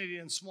community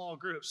and small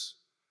groups.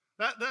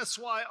 That's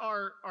why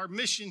our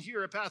mission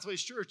here at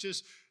Pathways Church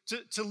is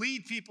to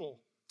lead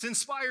people, to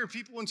inspire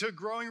people into a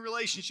growing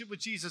relationship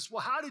with Jesus.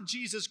 Well, how did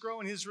Jesus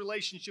grow in his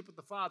relationship with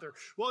the Father?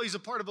 Well, he's a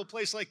part of a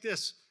place like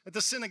this, at the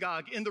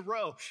synagogue, in the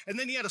row. And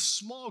then he had a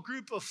small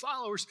group of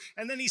followers,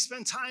 and then he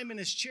spent time in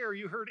his chair.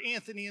 You heard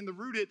Anthony in the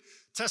Rooted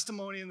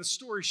testimony and the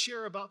story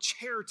share about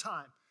chair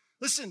time.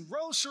 Listen,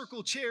 row,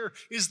 circle, chair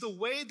is the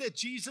way that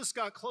Jesus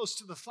got close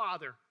to the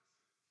Father.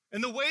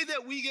 And the way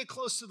that we get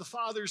close to the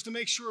Father is to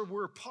make sure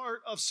we're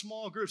part of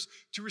small groups,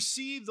 to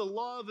receive the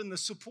love and the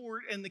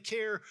support and the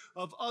care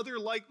of other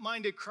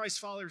like-minded Christ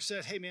followers who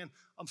said, hey man,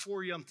 I'm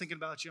for you, I'm thinking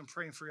about you, I'm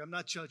praying for you, I'm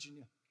not judging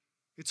you.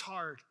 It's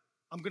hard.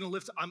 I'm going to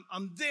lift,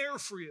 I'm there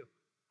for you.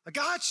 I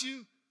got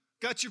you,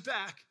 got your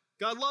back.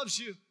 God loves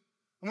you.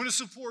 I'm going to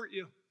support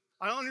you.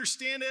 I don't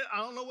understand it. I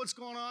don't know what's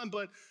going on,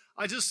 but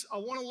I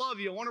want to love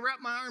you. I want to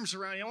wrap my arms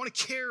around you. I want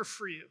to care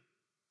for you.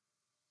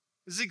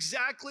 This is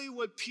exactly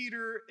what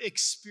Peter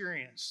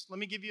experienced. Let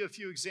me give you a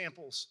few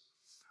examples.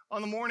 On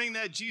the morning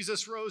that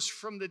Jesus rose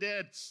from the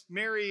dead,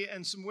 Mary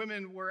and some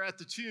women were at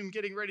the tomb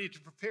getting ready to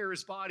prepare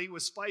his body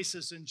with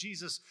spices. And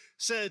Jesus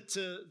said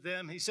to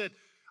them, he said,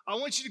 I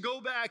want you to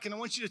go back and I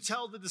want you to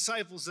tell the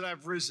disciples that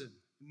I've risen.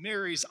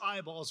 Mary's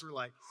eyeballs were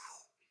like,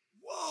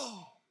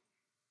 whoa.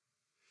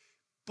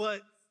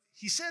 But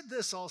he said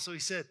this also, he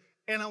said,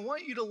 and I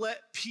want you to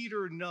let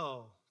Peter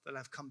know that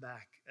I've come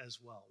back as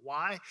well.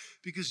 Why?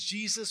 Because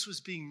Jesus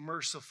was being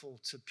merciful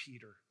to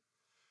Peter.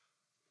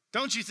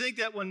 Don't you think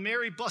that when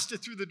Mary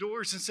busted through the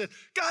doors and said,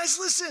 guys,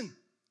 listen,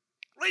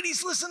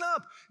 ladies, listen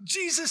up.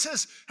 Jesus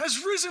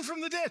has risen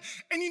from the dead.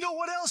 And you know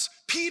what else?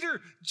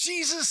 Peter,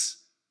 Jesus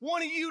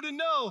wanted you to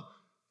know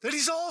that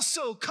he's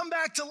also come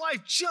back to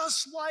life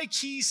just like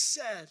he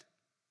said.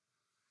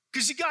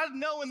 Because you got to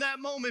know in that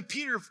moment,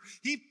 Peter,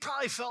 he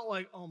probably felt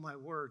like, oh my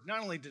word,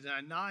 not only did I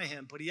deny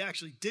him, but he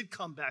actually did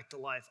come back to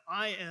life.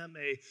 I am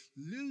a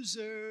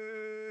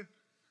loser.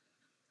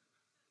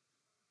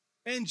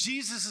 And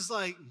Jesus is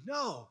like,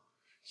 no,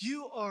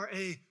 you are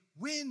a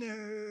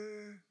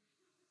winner.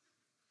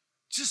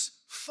 Just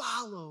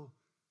follow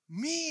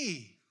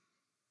me,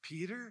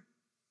 Peter.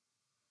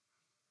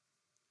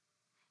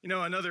 You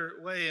know, another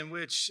way in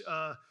which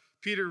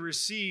Peter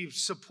received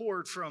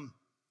support from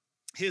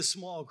his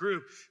small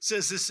group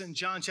says this in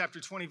John chapter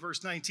 20,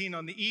 verse 19,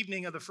 on the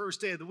evening of the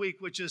first day of the week,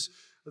 which is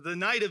the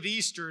night of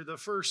Easter, the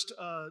first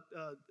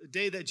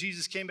day that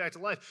Jesus came back to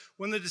life.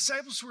 When the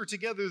disciples were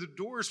together, the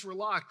doors were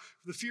locked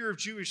for the fear of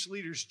Jewish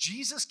leaders.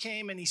 Jesus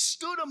came and he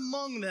stood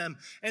among them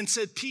and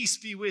said, peace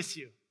be with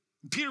you.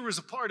 And Peter was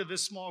a part of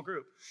his small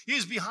group. He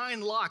was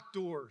behind locked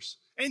doors.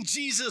 And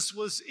Jesus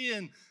was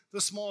in the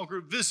small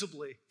group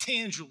visibly,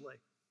 tangibly.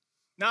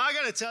 Now, I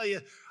got to tell you,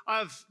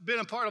 I've been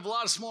a part of a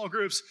lot of small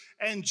groups,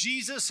 and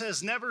Jesus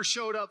has never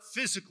showed up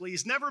physically.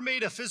 He's never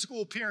made a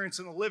physical appearance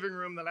in the living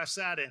room that I've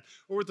sat in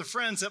or with the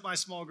friends at my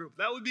small group.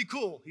 That would be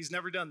cool. He's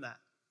never done that.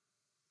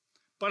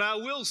 But I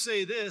will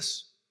say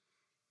this,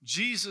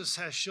 Jesus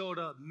has showed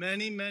up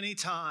many, many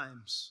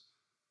times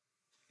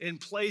in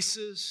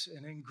places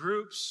and in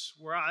groups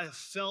where I have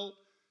felt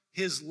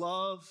his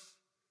love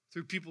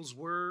through people's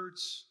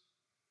words,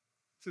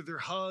 through their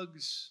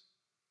hugs,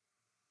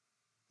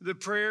 the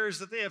prayers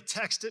that they have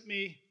texted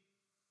me,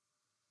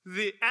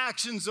 the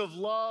actions of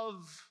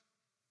love,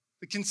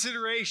 the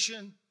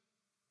consideration.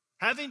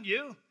 Haven't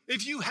you?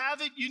 If you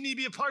haven't, you need to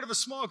be a part of a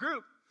small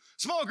group.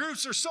 Small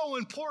groups are so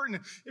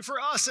important for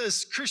us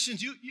as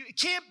Christians. It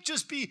can't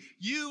just be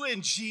you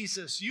and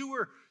Jesus. You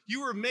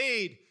were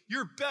made.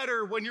 You're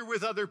better when you're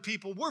with other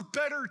people. We're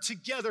better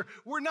together.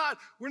 We're not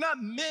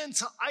meant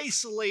to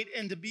isolate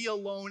and to be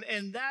alone.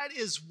 And that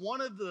is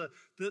one of the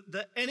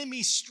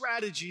enemy's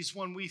strategies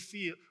when we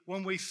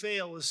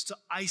fail is to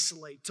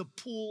isolate, to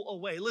pull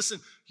away. Listen,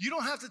 you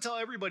don't have to tell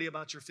everybody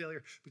about your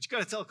failure, but you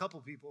got to tell a couple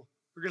people.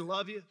 We're going to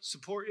love you,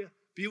 support you,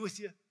 be with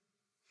you.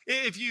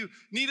 If you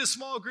need a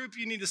small group,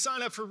 you need to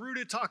sign up for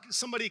Rooted, talk to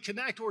somebody,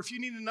 connect, or if you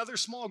need another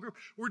small group,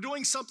 we're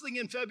doing something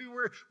in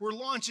February. We're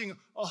launching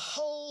a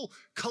whole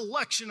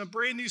collection of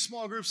brand new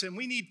small groups, and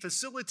we need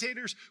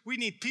facilitators. We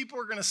need people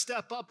who are going to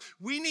step up.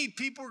 We need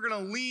people who are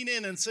going to lean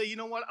in and say, you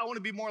know what, I want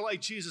to be more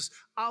like Jesus.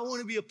 I want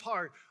to be a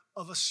part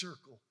of a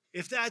circle.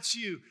 If that's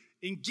you,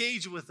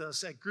 engage with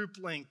us at Group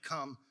Link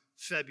come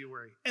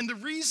February. And the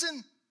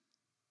reason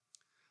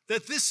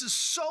that this is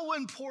so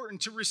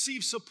important to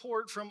receive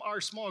support from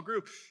our small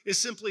group is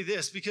simply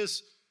this,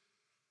 because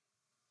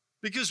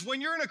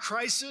when you're in a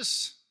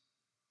crisis,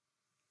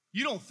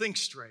 you don't think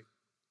straight.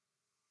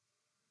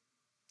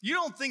 You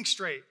don't think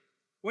straight.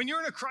 When you're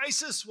in a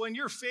crisis, when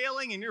you're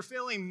failing and you're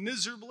failing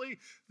miserably,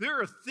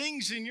 there are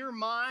things in your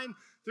mind,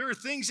 there are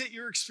things that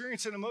you're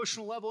experiencing at an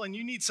emotional level, and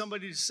you need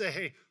somebody to say,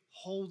 hey,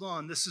 hold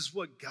on, this is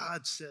what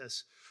God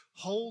says.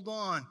 Hold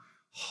on,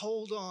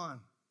 hold on.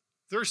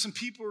 There are some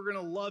people who are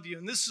going to love you,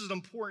 and this is an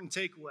important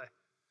takeaway.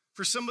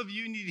 For some of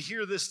you need to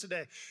hear this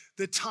today.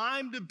 The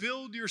time to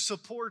build your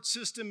support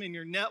system and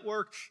your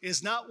network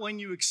is not when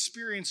you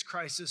experience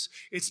crisis.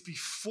 It's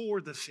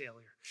before the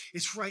failure.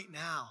 It's right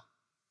now.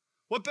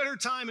 What better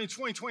time in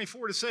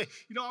 2024 to say,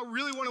 you know, I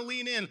really want to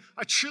lean in.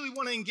 I truly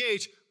want to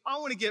engage. I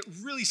want to get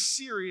really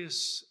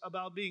serious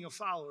about being a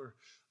follower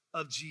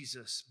of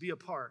Jesus. Be a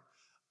part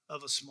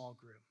of a small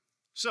group.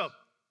 So,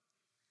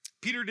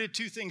 Peter did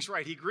two things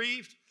right. He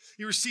grieved.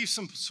 He received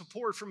some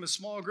support from a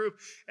small group.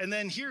 And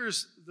then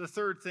here's the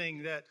third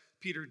thing that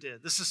Peter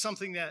did. This is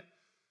something that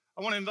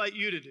I want to invite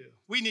you to do.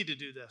 We need to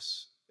do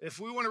this. If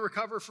we want to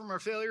recover from our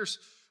failures,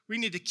 we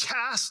need to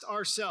cast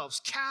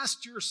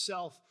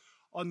yourself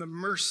on the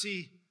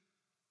mercy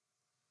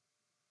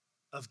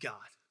of God.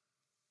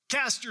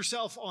 Cast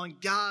yourself on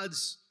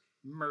God's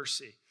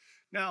mercy.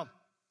 Now,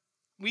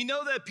 we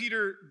know that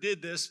Peter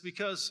did this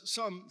because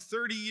some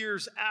 30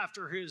 years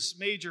after his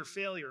major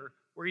failure,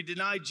 where he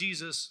denied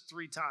Jesus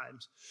 3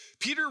 times,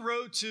 Peter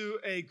wrote to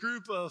a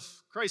group of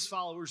Christ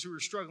followers who were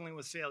struggling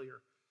with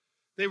failure.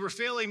 They were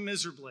failing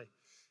miserably.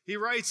 He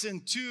writes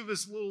in 2 of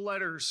his little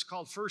letters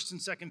called 1st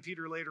and 2nd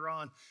Peter later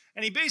on,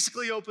 and he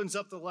basically opens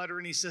up the letter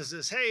and he says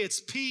this, hey,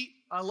 it's Pete,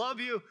 I love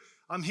you,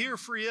 I'm here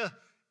for you,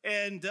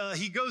 and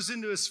he goes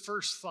into his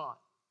first thought.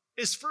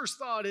 His first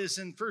thought is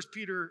in 1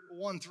 Peter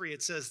 1:3,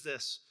 it says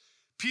this,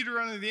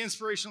 Peter, under the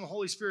inspiration of the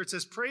Holy Spirit,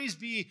 says, praise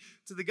be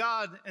to the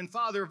God and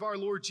Father of our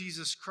Lord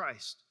Jesus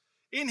Christ.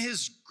 In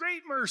his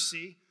great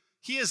mercy,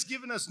 he has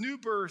given us new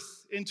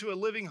birth into a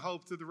living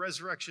hope through the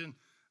resurrection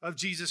of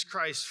Jesus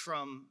Christ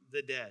from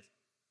the dead.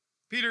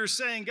 Peter is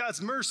saying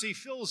God's mercy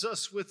fills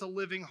us with a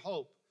living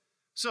hope.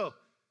 So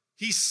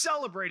he's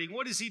celebrating.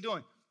 What is he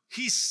doing?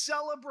 He's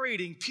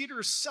celebrating.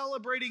 Peter is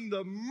celebrating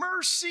the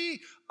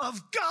mercy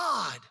of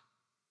God.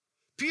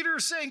 Peter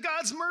is saying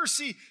God's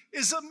mercy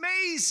is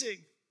amazing.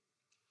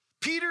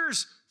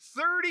 Peter's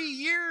 30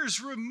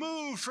 years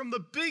removed from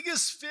the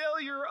biggest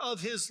failure of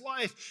his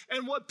life.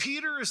 And what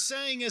Peter is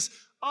saying is,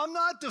 I'm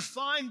not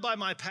defined by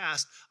my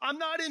past. I'm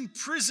not in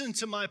prison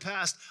to my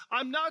past.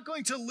 I'm not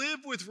going to live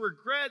with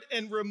regret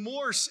and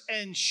remorse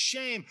and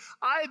shame.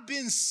 I've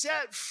been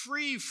set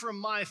free from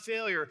my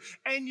failure.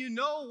 And you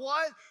know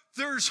what?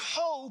 There's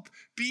hope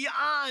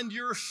beyond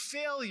your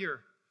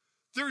failure.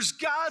 There's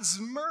God's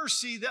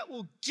mercy that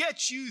will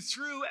get you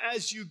through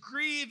as you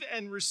grieve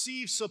and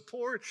receive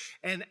support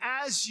and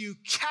as you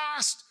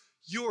cast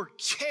your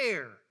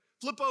care.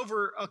 Flip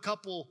over a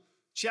couple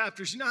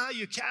chapters. You know how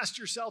you cast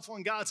yourself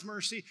on God's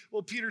mercy?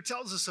 Well, Peter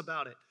tells us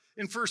about it.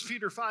 In 1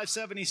 Peter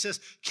 5:7, he says,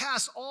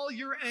 cast all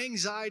your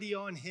anxiety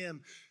on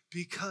him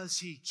because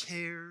he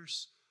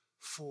cares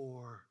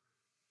for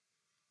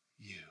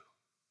you.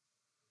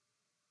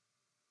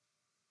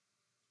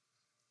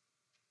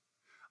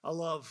 I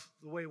love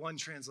the way one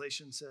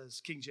translation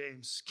says, King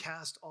James,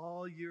 cast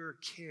all your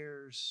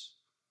cares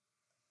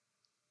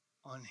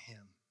on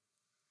him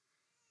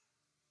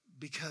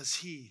because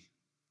he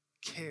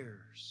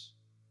cares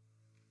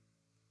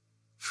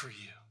for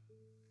you.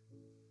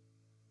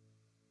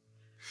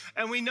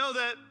 And we know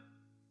that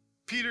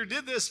Peter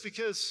did this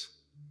because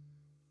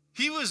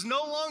he was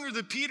no longer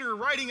the Peter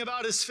writing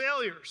about his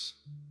failures.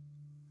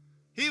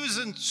 He was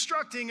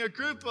instructing a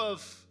group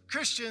of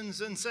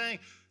Christians and saying,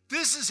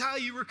 this is how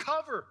you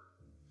recover.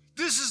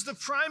 This is the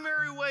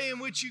primary way in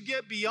which you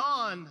get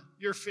beyond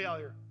your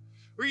failure,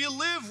 where you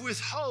live with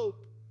hope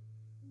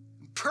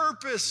and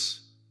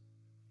purpose.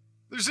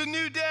 There's a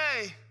new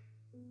day,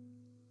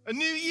 a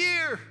new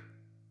year.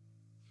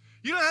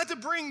 You don't have to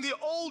bring the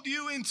old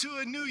you into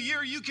a new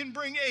year. You can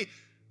bring a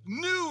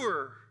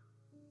newer,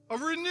 a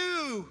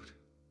renewed,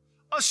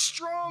 a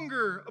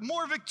stronger, a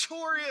more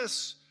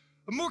victorious,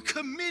 a more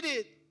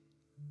committed,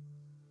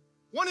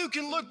 one who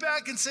can look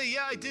back and say,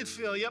 yeah, I did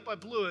fail. Yep, I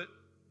blew it.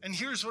 And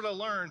here's what I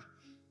learned.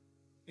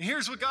 And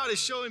here's what God is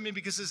showing me,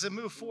 because as I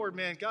move forward,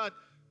 man,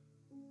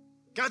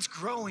 God's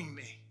growing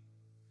me.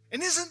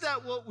 And isn't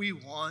that what we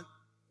want?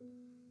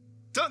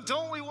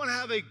 Don't we want to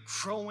have a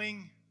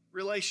growing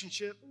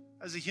relationship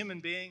as a human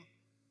being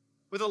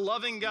with a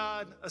loving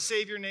God, a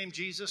Savior named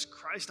Jesus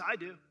Christ? I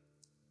do.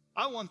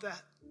 I want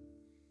that.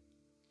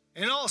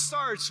 And it all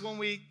starts when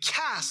we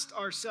cast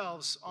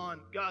ourselves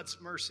on God's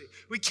mercy.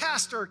 We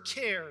cast our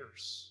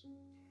cares.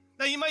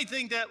 Now, you might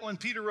think that when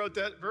Peter wrote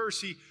that verse,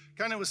 he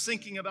kind of was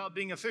thinking about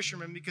being a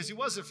fisherman, because he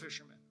was a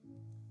fisherman.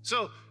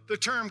 So the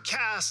term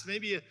cast,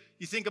 maybe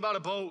you think about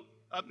a boat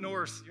up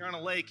north, you're on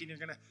a lake and you're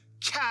going to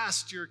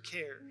cast your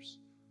cares.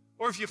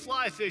 Or if you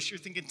fly fish, you're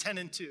thinking 10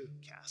 and 2,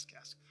 cast.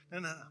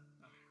 No.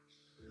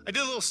 I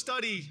did a little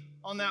study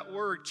on that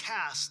word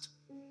cast.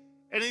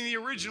 And in the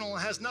original, it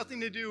has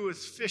nothing to do with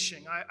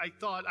fishing.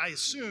 I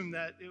assumed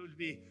that it would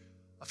be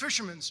a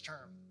fisherman's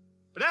term.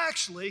 But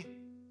actually,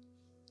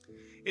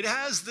 it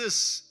has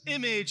this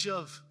image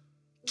of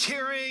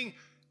carrying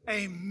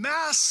a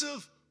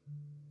massive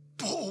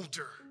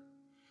boulder,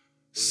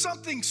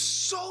 something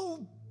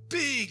so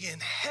big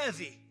and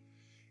heavy,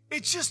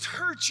 it just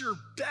hurts your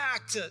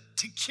back to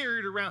carry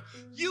it around.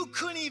 You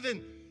couldn't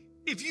even,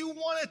 if you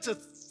wanted to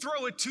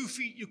throw it 2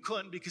 feet, you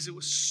couldn't, because it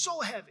was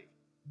so heavy.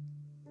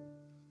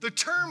 The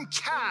term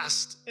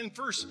cast in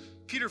 1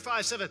 Peter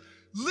 5:7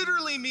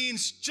 literally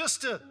means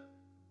just to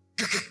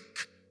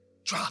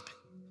drop it.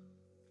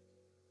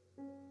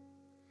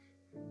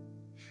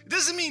 It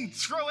doesn't mean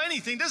throw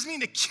anything. It doesn't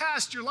mean to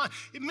cast your line.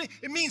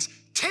 It means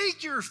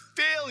take your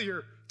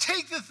failure,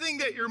 take the thing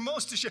that you're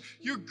most ashamed,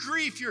 your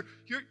grief, your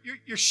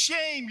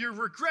shame, your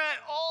regret,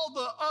 all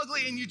the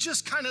ugly, and you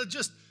just kind of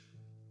just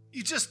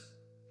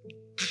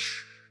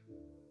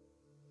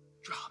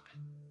drop it.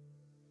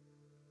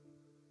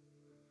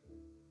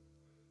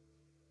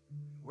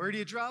 Where do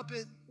you drop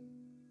it?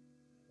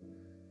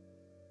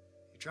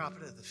 You drop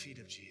it at the feet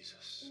of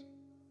Jesus.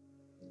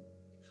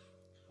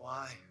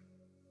 Why?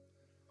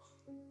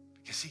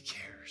 Because he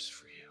cares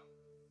for you.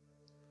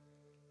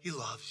 He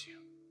loves you.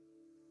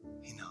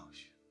 He knows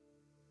you.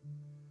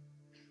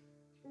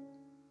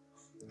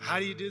 How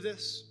do you do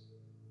this?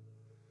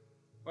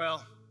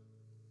 Well,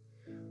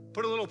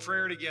 put a little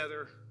prayer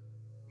together.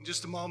 In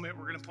just a moment,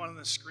 we're going to put on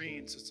the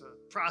screens. It's a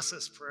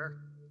process prayer.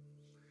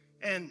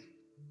 And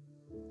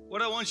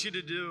what I want you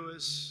to do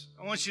is,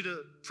 I want you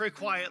to pray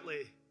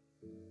quietly.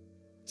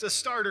 It's a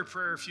starter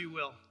prayer, if you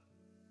will.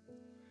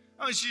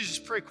 I want you to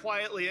just pray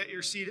quietly at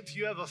your seat. If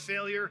you have a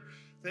failure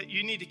that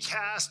you need to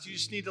cast, you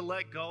just need to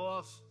let go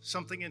of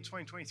something in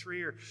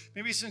 2023, or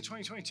maybe it's in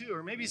 2022,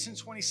 or maybe it's in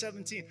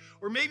 2017,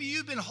 or maybe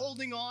you've been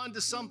holding on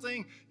to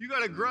something. You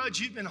got a grudge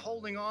you've been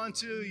holding on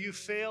to. You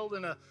failed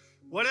in a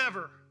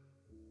whatever,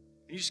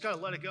 and you just got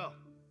to let it go.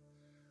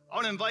 I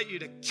want to invite you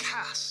to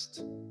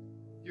cast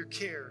your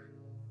care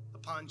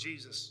upon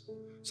Jesus.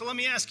 So let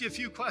me ask you a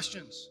few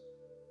questions.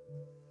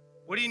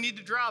 What do you need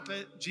to drop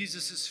at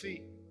Jesus'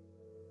 feet?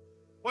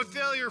 What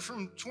failure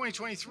from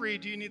 2023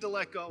 do you need to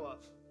let go of?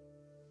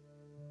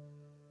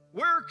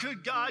 Where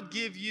could God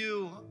give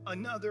you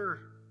another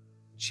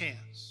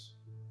chance?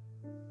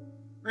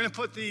 We're going to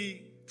put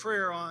the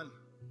prayer on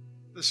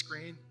the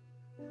screen.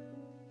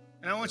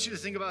 And I want you to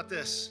think about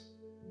this.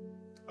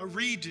 A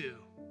redo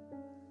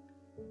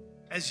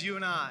as you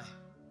and I,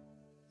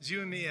 as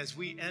you and me, as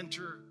we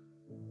enter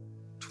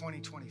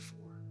 2024.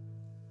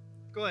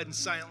 Go ahead and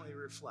silently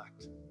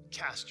reflect.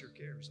 Cast your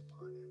cares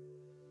upon him.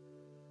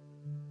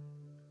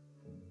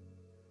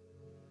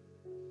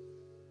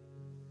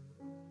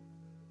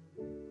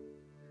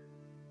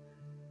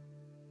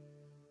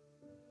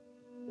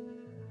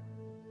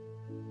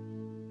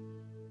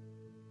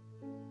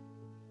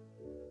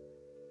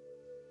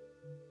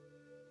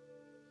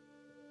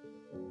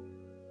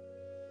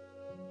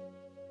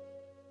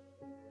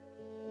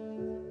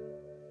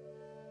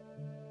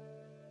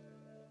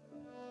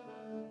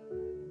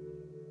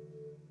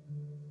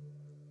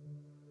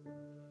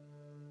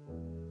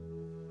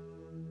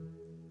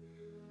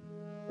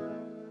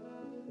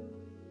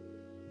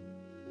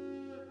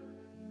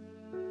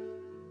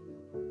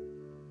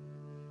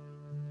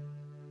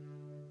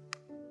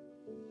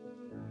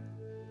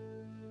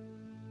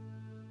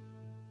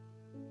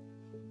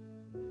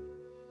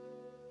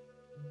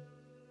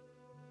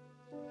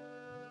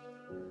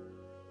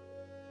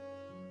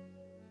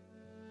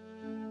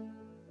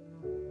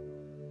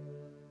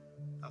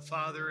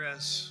 Father,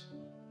 as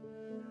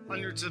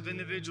hundreds of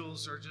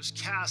individuals are just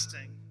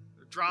casting,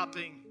 they're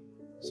dropping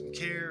some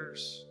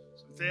cares,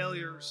 some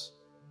failures,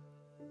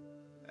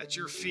 at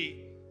your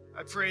feet.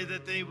 I pray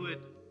that they would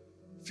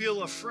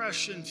feel a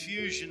fresh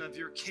infusion of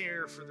your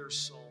care for their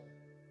soul.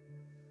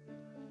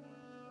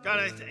 God,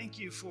 I thank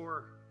you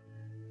for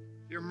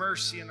your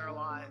mercy in our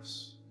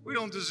lives. We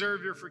don't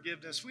deserve your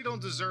forgiveness. We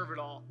don't deserve it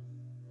all.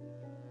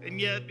 And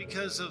yet,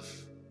 because of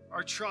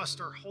our trust,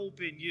 our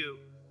hope in you,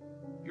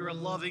 you're a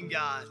loving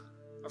God,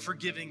 a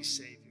forgiving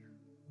Savior.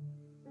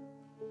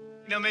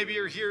 You know, maybe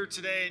you're here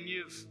today and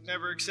you've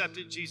never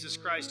accepted Jesus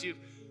Christ. You've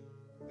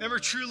never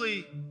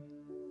truly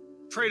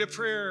prayed a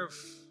prayer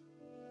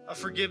of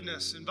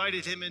forgiveness,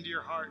 invited him into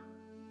your heart.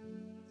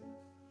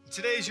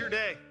 Today's your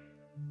day.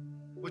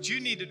 What you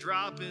need to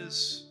drop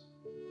is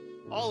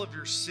all of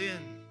your sin,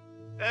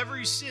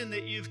 every sin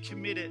that you've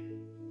committed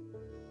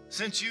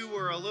since you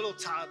were a little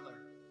toddler.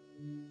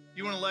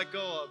 You want to let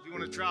go of, you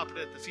want to drop it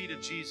at the feet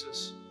of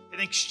Jesus in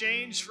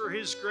exchange for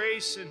his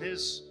grace and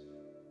his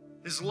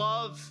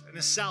love and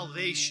his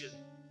salvation.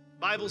 The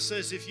Bible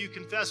says if you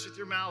confess with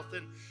your mouth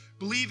and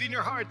believe in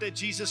your heart that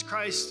Jesus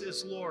Christ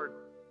is Lord,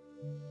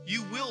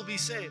 you will be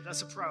saved.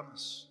 That's a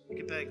promise. You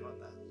can bank on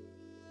that.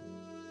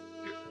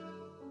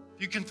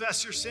 If you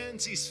confess your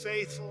sins, he's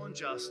faithful and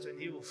just,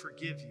 and he will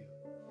forgive you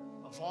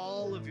of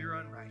all of your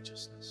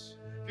unrighteousness.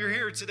 If you're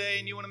here today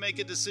and you want to make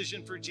a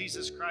decision for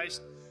Jesus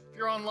Christ, if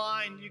you're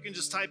online, you can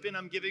just type in,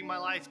 I'm giving my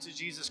life to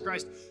Jesus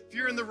Christ. If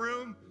you're in the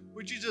room,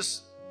 would you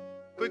just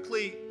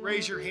quickly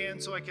raise your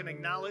hand so I can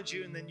acknowledge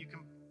you, and then you can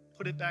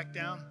put it back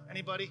down?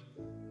 Anybody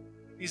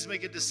needs to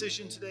make a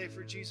decision today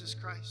for Jesus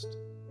Christ?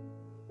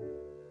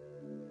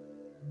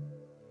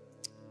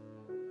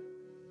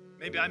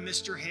 Maybe I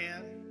missed your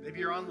hand. Maybe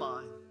you're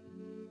online.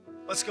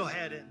 Let's go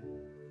ahead and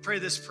pray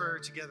this prayer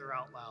together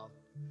out loud.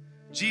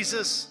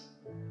 Jesus,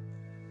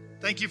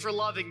 thank you for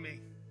loving me.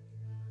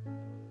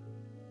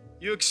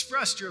 You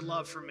expressed your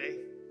love for me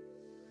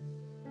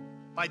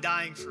by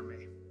dying for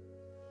me.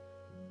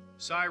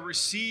 So I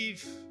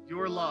receive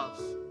your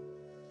love,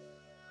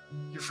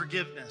 your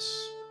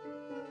forgiveness,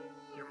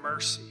 your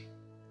mercy.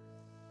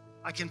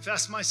 I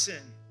confess my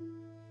sin.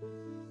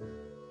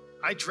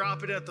 I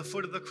drop it at the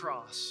foot of the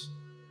cross.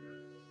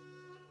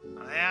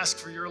 I ask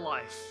for your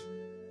life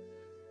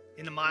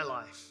into my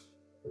life,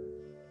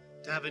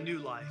 to have a new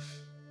life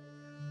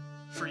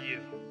for you.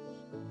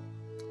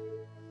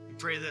 We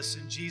pray this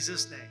in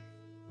Jesus' name.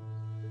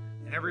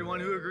 And everyone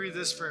who agreed with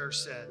this prayer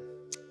said,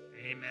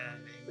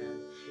 amen,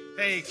 amen.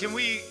 Hey, can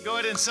we go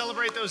ahead and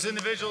celebrate those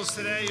individuals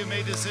today who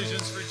made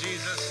decisions for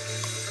Jesus?